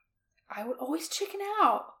up, I would always chicken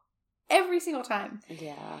out every single time.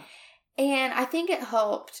 Yeah. And I think it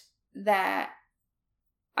helped that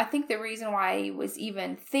I think the reason why I was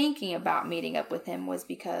even thinking about meeting up with him was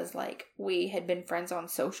because, like, we had been friends on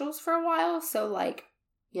socials for a while. So, like,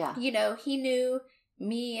 yeah, he knew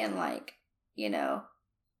me, and, like,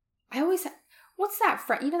 I always, what's that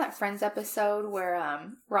friend, that Friends episode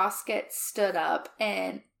where Ross gets stood up,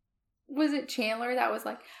 and was it Chandler that was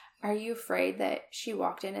like, are you afraid that she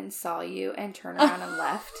walked in and saw you and turned around and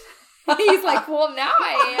left? He's like, well, now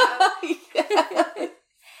I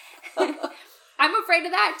am. I'm afraid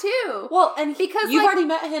of that too. Well, and because you've already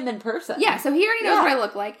met him in person. Yeah, so he already knows what I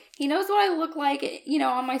look like. He knows what I look like,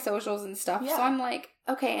 on my socials and stuff. Yeah. So I'm like,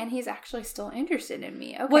 okay, and he's actually still interested in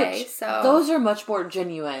me. Okay, so those are much more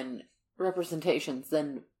genuine representations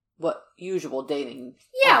than what usual dating.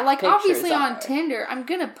 Yeah, like obviously on Tinder, I'm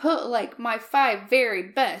gonna put like my 5 very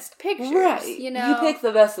best pictures. Right. You pick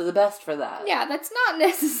the best of the best for that. Yeah, that's not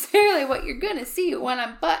necessarily what you're gonna see when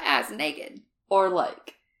I'm butt ass naked. Or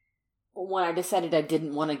like when I decided I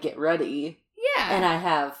didn't want to get ready. Yeah. And I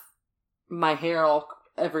have my hair all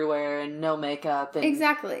everywhere and no makeup. And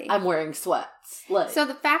exactly. I'm wearing sweats. Like, so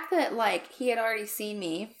the fact that, like, he had already seen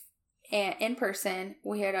me in person,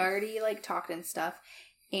 we had already, like, talked and stuff,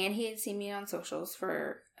 and he had seen me on socials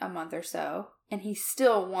for a month or so, and he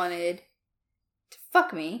still wanted to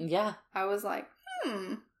fuck me. Yeah. I was like,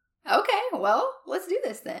 okay, well, let's do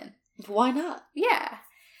this then. Why not? Yeah.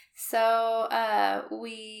 So,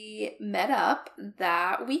 we met up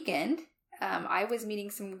that weekend. I was meeting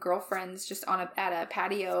some girlfriends just at a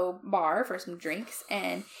patio bar for some drinks,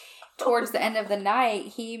 and towards the end of the night,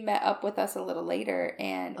 he met up with us a little later,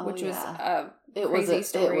 and which was a crazy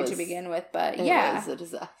story to begin with, but it was a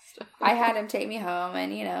disaster. I had him take me home,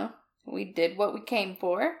 and we did what we came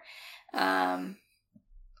for, and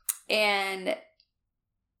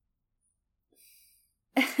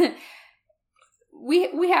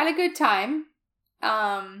we had a good time.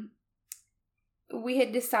 We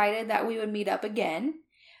had decided that we would meet up again,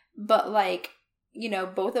 but, like,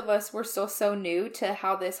 both of us were still so new to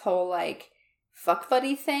how this whole, like, fuck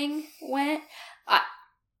buddy thing went.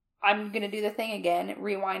 I'm gonna do the thing again,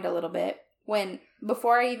 rewind a little bit.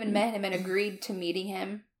 before I even met him and agreed to meeting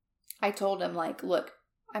him, I told him, like, look,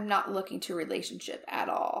 I'm not looking to relationship at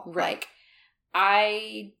all. Right. Like,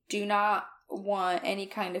 I do not want any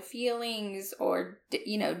kind of feelings or,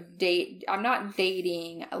 date. I'm not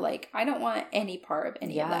dating. Like, I don't want any part of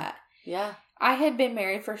any of that. Yeah. I had been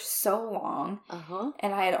married for so long. Uh-huh.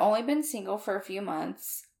 And I had only been single for a few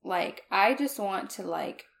months. Like, I just want to,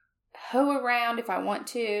 like, hoe around if I want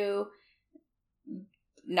to.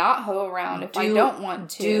 Not hoe around if I don't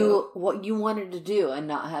want to. Do what you wanted to do and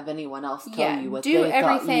not have anyone else tell you what they thought you should do. Do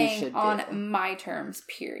everything on my terms,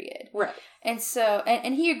 period. Right. And so,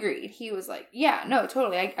 and he agreed. He was like, yeah, no,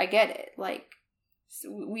 totally, I get it. Like,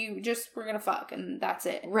 we're going to fuck, and that's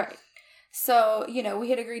it. Right. So, we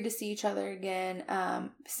had agreed to see each other again,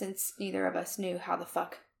 since neither of us knew how the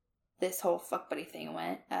fuck this whole fuck buddy thing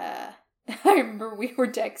went. I remember we were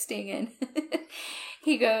texting, and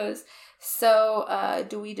he goes, so,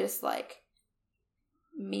 do we just, like,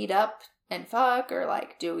 meet up and fuck, or,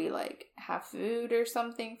 like, do we, like, have food or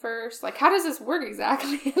something first? Like, how does this work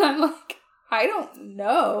exactly? And I'm like, I don't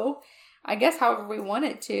know. I guess however we want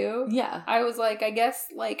it to. Yeah. I was like, I guess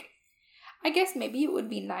maybe it would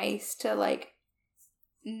be nice to, like,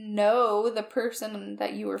 know the person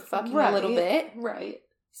that you were fucking a little bit. Right.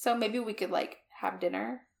 So maybe we could, like, have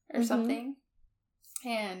dinner or something.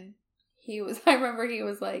 And I remember he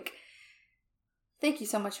was like, thank you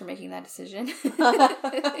so much for making that decision.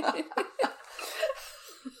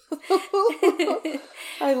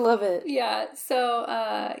 I love it. Yeah.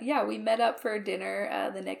 So, we met up for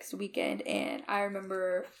dinner the next weekend, and I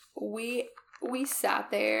remember we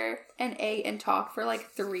sat there and ate and talked for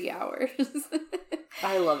like 3 hours.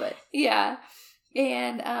 I love it. Yeah.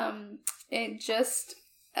 And it just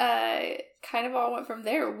kind of all went from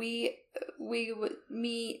there. We would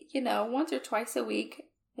meet, once or twice a week.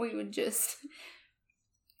 We would just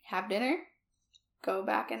have dinner, go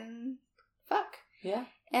back and fuck. Yeah.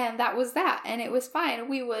 And that was that. And it was fine.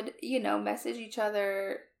 We would, message each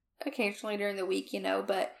other occasionally during the week,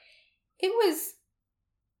 but it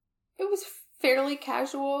was fairly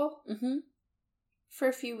casual for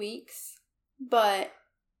a few weeks, but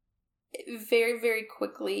very, very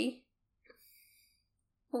quickly,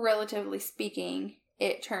 relatively speaking,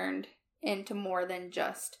 it turned into more than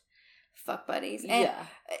just fuck buddies. And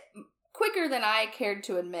quicker than I cared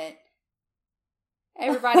to admit,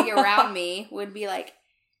 everybody around me would be like,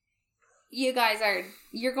 you're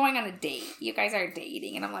going on a date. You guys are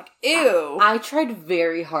dating. And I'm like, ew. I tried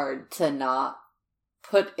very hard to not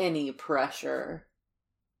put any pressure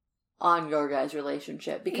on your guys'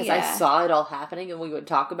 relationship because I saw it all happening and we would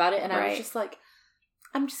talk about it and I was just like,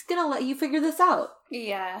 I'm just gonna let you figure this out.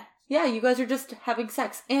 Yeah. Yeah, you guys are just having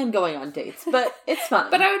sex and going on dates, but it's fine.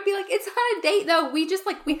 But I would be like, it's not a date though. We just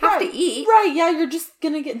we have to eat. Right, yeah, you're just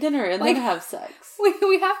gonna get dinner and then have sex.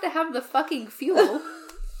 We have to have the fucking fuel,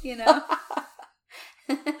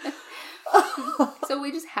 So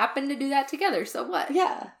we just happen to do that together. So what?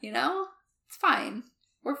 Yeah. It's fine.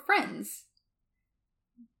 We're friends.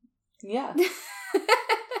 Yeah.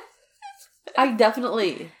 I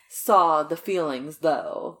definitely saw the feelings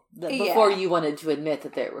though before you wanted to admit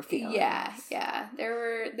that there were feelings. Yeah. There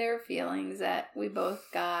were feelings that we both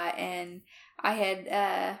got, and I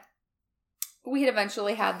had we had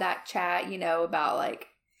eventually had that chat, about like,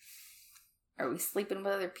 are we sleeping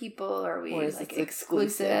with other people? Or are we like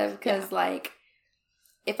exclusive? Because like,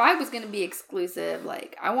 if I was going to be exclusive,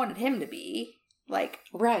 like I wanted him to be like,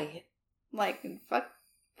 right, like fuck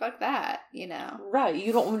that, Right,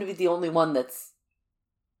 you don't want to be the only one that's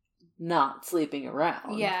not sleeping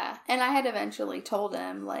around. Yeah, and I had eventually told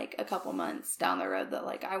him like a couple months down the road that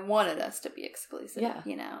like I wanted us to be exclusive. Yeah,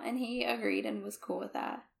 and he agreed and was cool with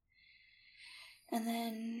that. And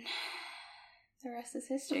then the rest is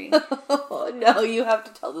history. No, you have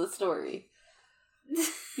to tell the story.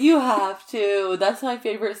 You have to. That's my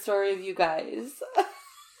favorite story of you guys.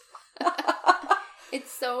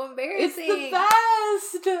 It's so embarrassing. It's the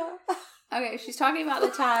best. Okay, she's talking about the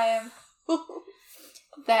time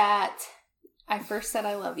that I first said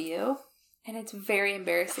I love you, and it's very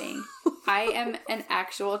embarrassing. I am an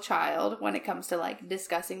actual child when it comes to like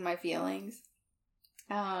discussing my feelings.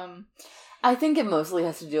 I think it mostly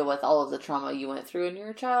has to do with all of the trauma you went through in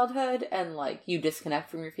your childhood, and like you disconnect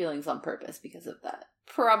from your feelings on purpose because of that.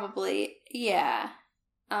 Probably, yeah.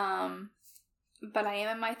 But I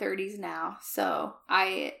am in my 30s now, so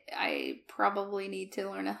I probably need to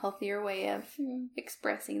learn a healthier way of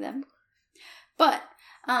expressing them. But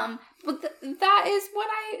that is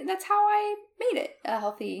that's how I made it a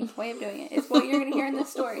healthy way of doing it. It's what you're going to hear in this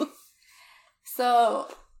story. So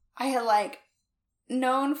I had like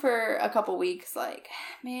known for a couple weeks, like,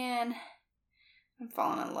 man, I'm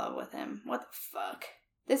falling in love with him. What the fuck?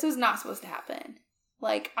 This was not supposed to happen.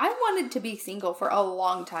 Like, I wanted to be single for a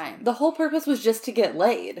long time. The whole purpose was just to get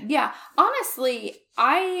laid. Yeah. Honestly,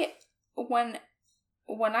 when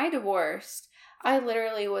I divorced, I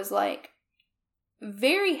literally was like,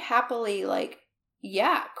 very happily like,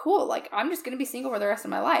 yeah, cool. Like, I'm just going to be single for the rest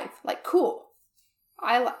of my life. Like, cool.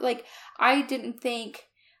 I didn't think,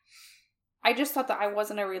 I just thought that I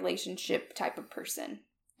wasn't a relationship type of person.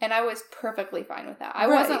 And I was perfectly fine with that. I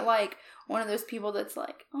wasn't like one of those people that's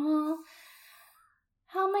like, oh,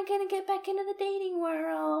 how am I going to get back into the dating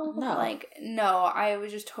world? No. Like, no, I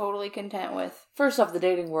was just totally content with. First off, the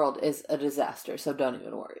dating world is a disaster, so don't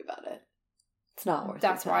even worry about it. It's not worth it.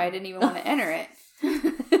 That's why I didn't even want to enter it.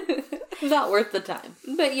 Not worth the time.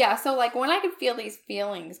 But yeah, so like when I could feel these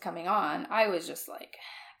feelings coming on, I was just like,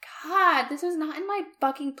 God, this was not in my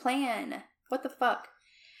fucking plan. What the fuck?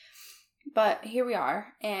 But here we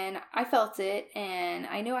are, and I felt it, and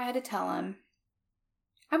I knew I had to tell him.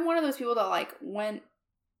 I'm one of those people that like when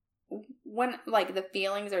like the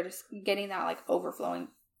feelings are just getting that like overflowing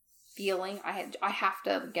feeling, I have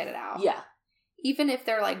to get it out. Yeah. Even if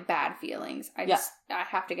they're like bad feelings, I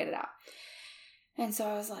have to get it out. And so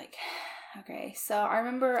I was like, okay. So I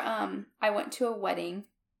remember I went to a wedding,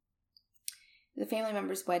 the family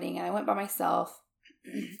member's wedding, and I went by myself.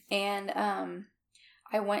 And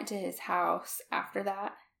I went to his house after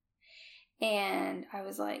that. And I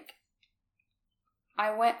was like,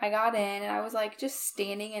 I got in, and I was like just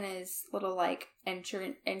standing in his little like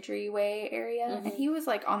entryway area. Mm-hmm. And he was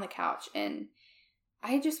like on the couch, and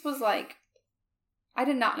I just was like, I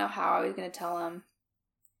did not know how I was going to tell him.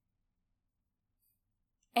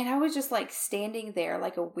 And I was just like standing there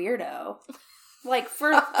like a weirdo. Like for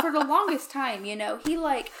the longest time, you know, he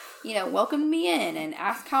like, you know, welcomed me in and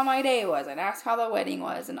asked how my day was and asked how the wedding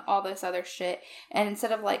was and all this other shit. And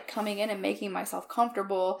instead of like coming in and making myself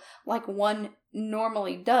comfortable like one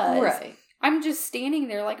normally does, right. I'm just standing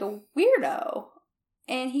there like a weirdo.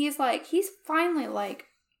 And he's finally like,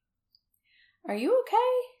 are you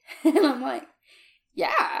okay? And I'm like,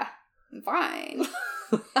 yeah, I'm fine.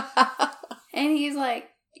 And he's like,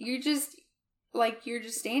 you're just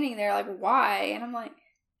standing there, like, why? And I'm like,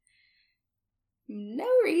 no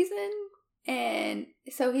reason. And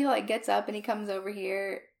so he, like, gets up and he comes over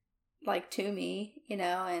here, like, to me, you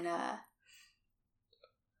know, and,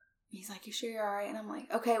 he's like, you sure you're alright? And I'm like,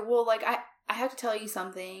 okay, well, like, I have to tell you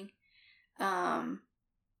something. And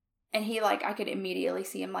he, like, I could immediately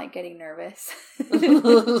see him, like, getting nervous.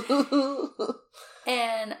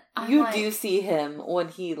 And you do see him when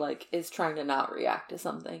he like is trying to not react to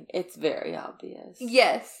something. It's very obvious.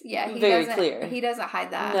 Yes, yeah, he very doesn't, clear. He doesn't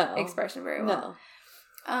hide that expression very well.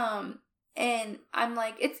 No. And I'm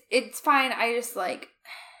like, it's fine. I just like,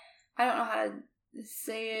 I don't know how to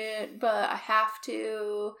say it, but I have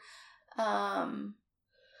to.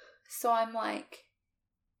 So I'm like,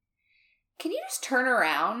 can you just turn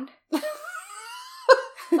around?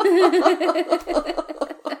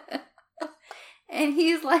 And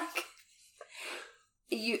he's like,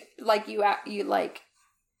 you like,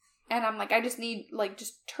 and I'm like, I just need, like,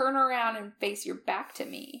 just turn around and face your back to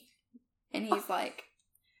me. And he's like,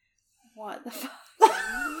 what the fuck?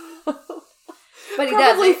 But he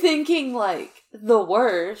probably thinking, like, the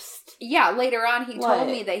worst. Yeah, later on he told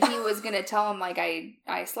me that he was going to tell him, like,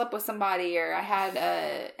 I slept with somebody or I had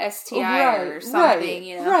a STI or something,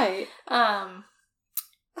 you know? Right.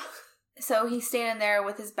 So he's standing there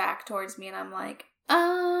with his back towards me, and I'm like,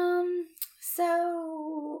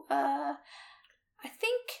 so, I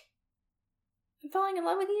think I'm falling in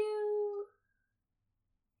love with you.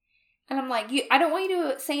 And I'm like, I don't want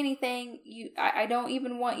you to say anything. I don't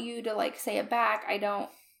even want you to, like, say it back. I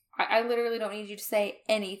literally don't need you to say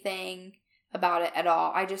anything about it at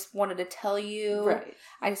all. I just wanted to tell you. Right.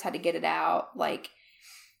 I just had to get it out. Like,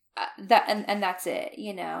 that, and that's it,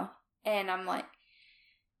 you know? And I'm like,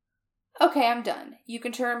 okay, I'm done. You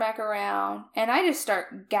can turn back around. And I just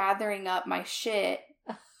start gathering up my shit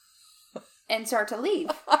and start to leave.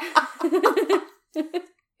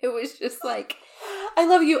 It was just like, I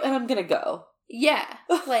love you and I'm gonna go. Yeah.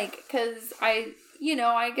 Like, because I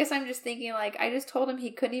guess I'm just thinking, like, I just told him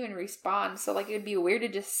he couldn't even respond. So, like, it would be weird to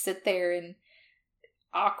just sit there in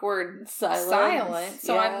awkward silence.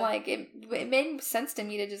 So I'm like, it made sense to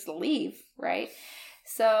me to just leave, right?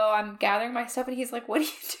 So I'm gathering my stuff, and he's like, what are you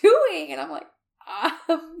doing? And I'm like, I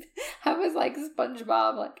was like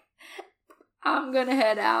SpongeBob, like, I'm gonna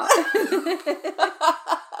head out.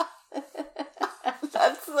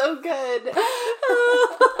 That's so good.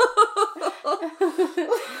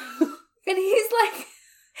 And he's like,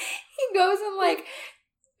 he goes and like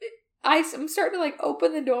I'm starting to like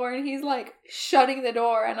open the door and he's like shutting the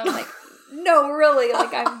door and I'm like, no, really,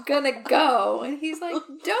 like I'm gonna go. And he's like,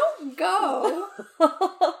 don't go.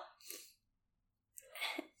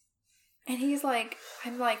 And he's like,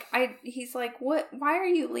 he's like, what, why are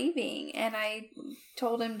you leaving? And I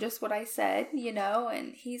told him just what I said, you know,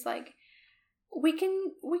 and he's like, we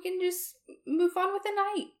can just move on with the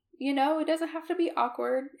night, you know, it doesn't have to be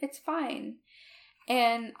awkward. It's fine.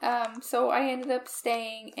 And, so I ended up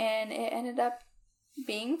staying and it ended up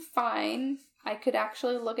being fine. I could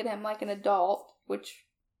actually look at him like an adult, which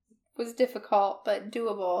was difficult, but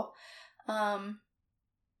doable. And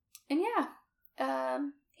yeah,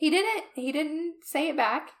 he didn't say it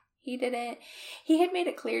back. He had made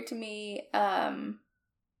it clear to me,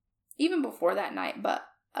 even before that night, but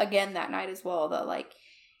again that night as well, that like,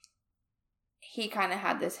 he kind of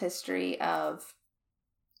had this history of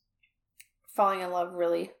falling in love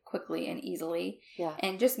really quickly and easily. Yeah.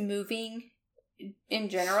 And just moving in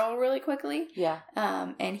general really quickly. Yeah.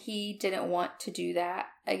 And he didn't want to do that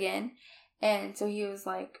again. And so he was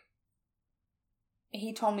like,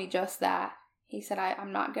 he told me just that. He said,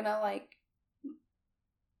 I'm not going to like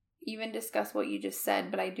even discuss what you just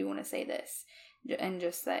said, but I do want to say this. And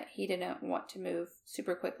just that he didn't want to move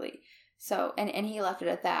super quickly. So, and he left it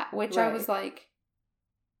at that, which right. I was like,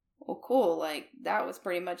 well, cool. Like, that was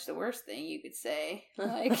pretty much the worst thing you could say.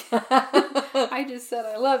 Like, I just said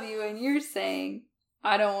I love you, and you're saying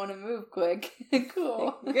I don't want to move quick.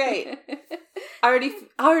 Cool. Great.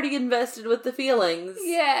 Already invested with the feelings.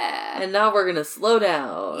 Yeah. And now we're going to slow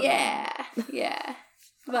down. Yeah. Yeah.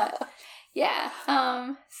 But, yeah.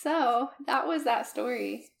 So, that was that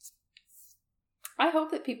story. I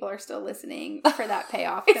hope that people are still listening for that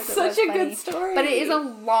payoff. It's such a good story. But it is a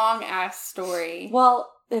long-ass story.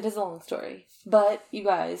 Well, it is a long story. But you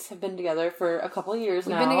guys have been together for a couple of years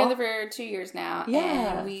now. We've been together for 2 years now.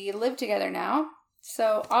 Yeah. And we live together now.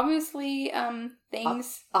 So, obviously,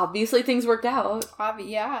 things... Obviously, things worked out.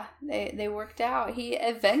 Yeah, they worked out. He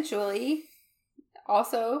eventually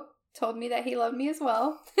also told me that he loved me as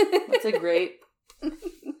well. That's a great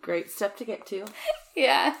step to get to.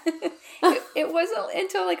 Yeah. It wasn't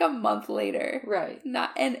until like a month later. Right.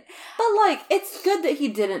 But like, it's good that he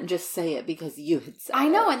didn't just say it because you had said it. I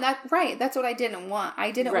know, and that's what I didn't want.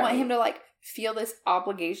 I didn't want him to like feel this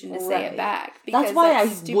obligation to say it back. Because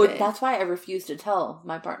that's why I refused to tell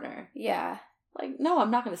my partner. Yeah. Like, no,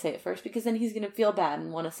 I'm not going to say it first because then he's going to feel bad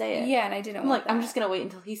and want to say it. Yeah, and I didn't want that. I'm just going to wait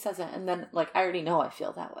until he says it, and then, like, I already know I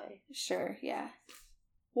feel that way. Sure, yeah.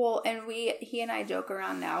 Well, and he and I joke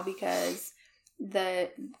around now because the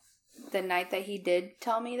night that he did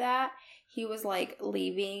tell me that, he was, like,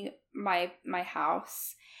 leaving my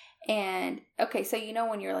house. And, okay, so you know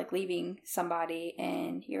when you're, like, leaving somebody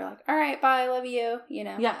and you're like, all right, bye, love you, you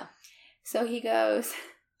know? Yeah. So he goes,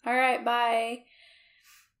 all right, bye.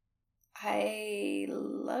 I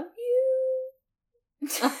love you.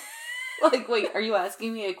 Like, wait, are you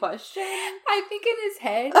asking me a question? I think in his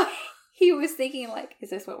head, he was thinking, like,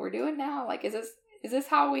 is this what we're doing now? Like, is this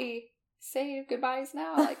how we say goodbyes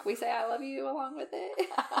now? Like, we say I love you along with it?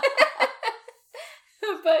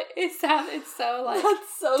 But it sounded so, like,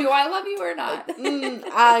 do I love you or not?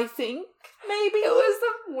 I think maybe. It was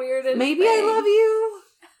the weirdest Maybe thing. I love you.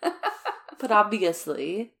 But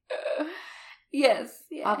obviously... Yes.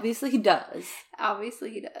 Yeah. Obviously he does.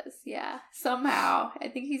 Obviously he does, yeah. Somehow. I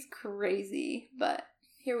think he's crazy, but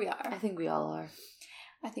here we are. I think we all are.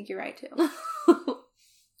 I think you're right, too.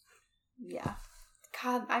 Yeah.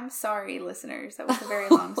 God, I'm sorry, listeners. That was a very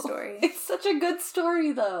long story. It's such a good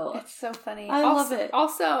story, though. It's so funny. I love it.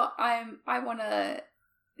 Also, I want to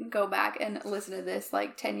go back and listen to this,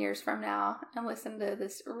 like, 10 years from now and listen to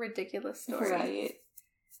this ridiculous story. Right.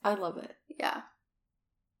 I love it. Yeah.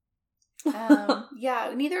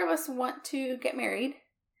 Yeah, neither of us want to get married.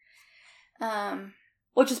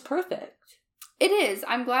 Which is perfect. It is.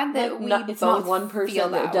 I'm glad that it's not one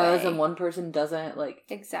person that does and one person doesn't. Like,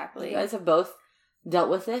 exactly. You guys have both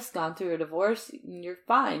dealt with this, gone through a divorce, and you're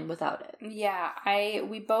fine without it. Yeah,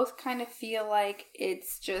 we both kind of feel like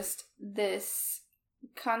it's just this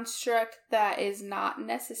construct that is not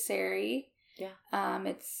necessary. Yeah.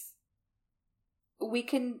 We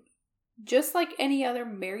can, just like any other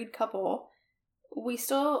married couple, we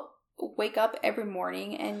still wake up every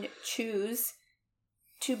morning and choose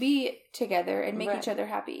to be together and make each other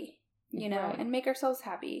happy, you know, and make ourselves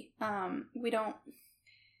happy. We don't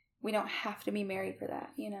have to be married for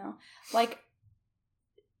that, you know. Like,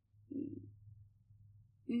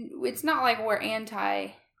 it's not like we're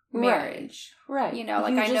anti-marriage, right? You know,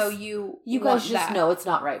 like, I know you guys just know it's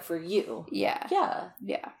not right for you. Yeah. Yeah.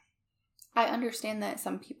 Yeah. I understand that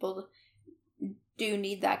some people do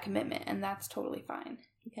need that commitment, and that's totally fine.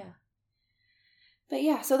 Yeah. But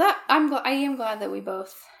yeah, so that I am glad that we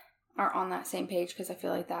both are on that same page, because I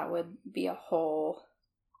feel like that would be a whole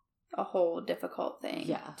difficult thing.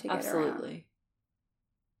 Yeah, to get absolutely. Around.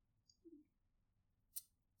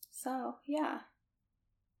 So yeah,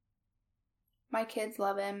 my kids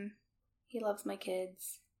love him. He loves my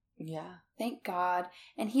kids. Yeah. Thank God.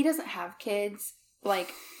 And he doesn't have kids.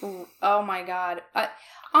 Like, oh my God.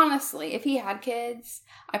 Honestly, if he had kids,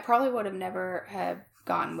 I probably would have never have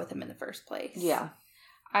gone with him in the first place. Yeah.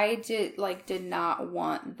 I did not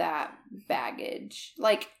want that baggage.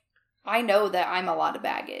 Like, I know that I'm a lot of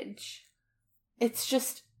baggage. It's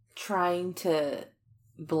just trying to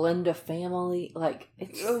blend a family. Like,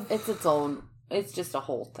 it's its own, it's just a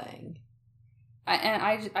whole thing.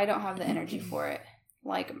 I don't have the energy for it.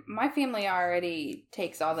 Like, my family already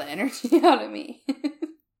takes all the energy out of me.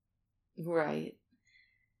 Right.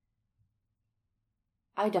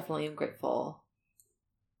 I definitely am grateful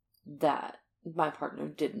that my partner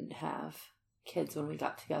didn't have kids when we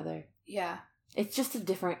got together. Yeah. It's just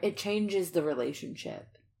it changes the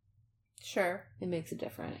relationship. Sure. It makes it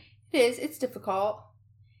different. It is. It's difficult.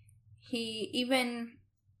 Even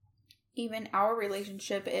our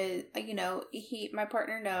relationship is, my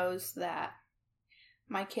partner knows that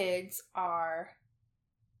my kids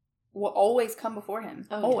will always come before him.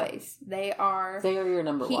 Oh, always. Yeah. They are your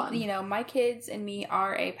number one. My kids and me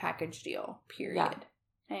are a package deal, period.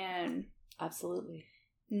 Yeah. And absolutely.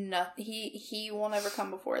 No, he will never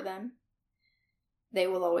come before them. They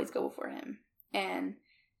will always go before him. And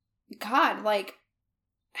God, like,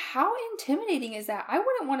 how intimidating is that? I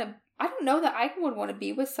don't know that I would want to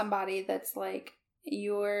be with somebody that's like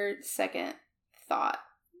your second thought.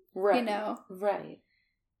 Right. Right.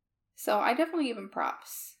 So I definitely give him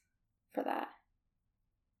props for that.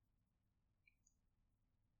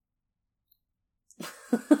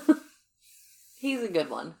 He's a good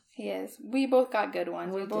one. He is. We both got good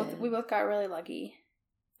ones. We both got really lucky.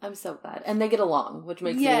 I'm so glad. And they get along, which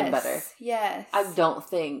makes it even better. Yes. I don't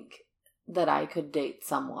think that I could date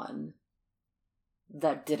someone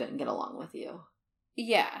that didn't get along with you.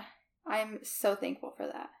 Yeah. I'm so thankful for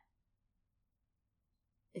that.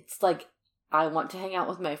 It's like, I want to hang out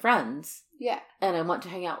with my friends. Yeah. And I want to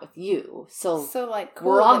hang out with you. So like, cool,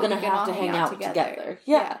 we're all going to have to hang out together.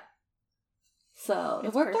 Yeah. So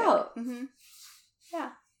it worked out. Mm-hmm. Yeah.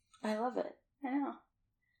 I love it. I know.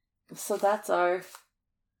 So that's our...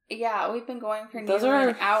 Yeah, we've been going for nearly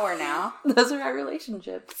an hour now. Those are our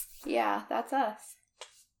relationships. Yeah, that's us.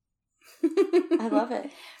 I love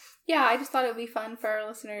it. Yeah, I just thought it would be fun for our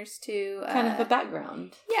listeners to... kind of a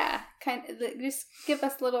background. Yeah, just give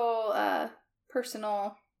us little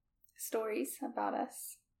personal stories about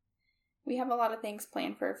us. We have a lot of things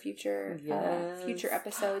planned for future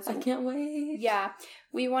episodes. I can't wait. Yeah,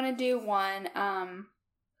 we want to do one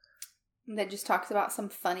that just talks about some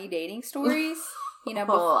funny dating stories.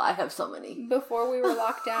 I have so many. Before we were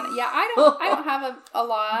locked down. Yeah, I don't have a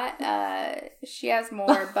lot. She has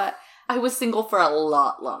more, but I was single for a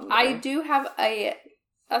lot longer. I do have a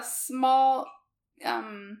small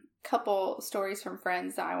couple stories from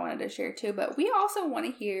friends that I wanted to share too, but we also want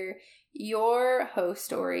to hear your host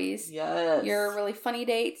stories. Yes. Your really funny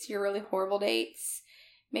dates, your really horrible dates.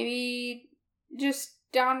 Maybe just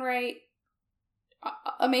downright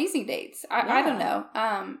amazing dates. I don't know.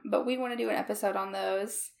 But we want to do an episode on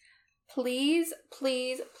those. Please,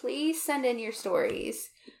 please, please send in your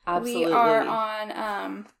stories. Absolutely. We are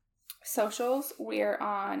on socials. We're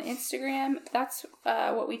on Instagram. That's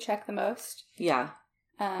what we check the most. Yeah.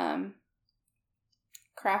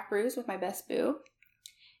 Craft Brews with my best boo.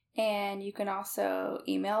 And you can also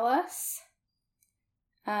email us.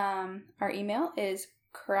 Our email is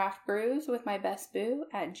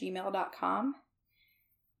craftbrewswithmybestboo@gmail.com.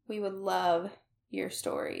 We would love your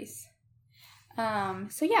stories. So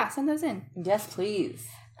yeah, send those in. Yes, please.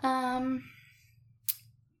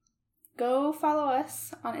 Go follow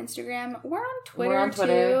us on Instagram. We're on Twitter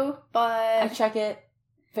too, but I check it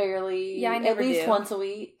fairly. Yeah, I never at least do. once a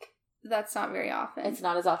week. That's not very often. It's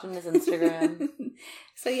not as often as Instagram.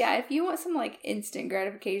 So yeah, if you want some like instant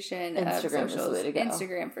gratification Instagram of socials, is the way to go.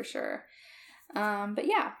 Instagram for sure. But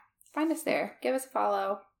yeah, find us there. Give us a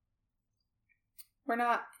follow.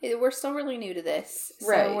 We're still really new to this. So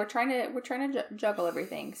right. we're trying to juggle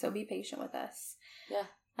everything. So be patient with us. Yeah.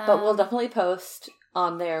 But we'll definitely post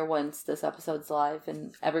on there once this episode's live,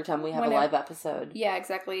 and every time we have a live episode. Yeah,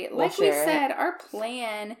 exactly. Like we said, our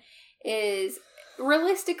plan is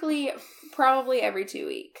realistically probably every 2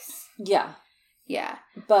 weeks. Yeah. Yeah.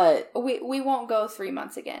 But we won't go 3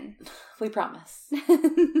 months again. We promise.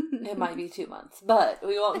 It might be 2 months, but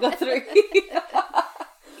we won't go 3.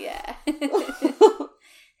 Yeah.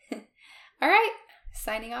 All right.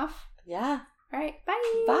 Signing off. Yeah. All right.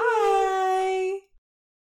 Bye. Bye.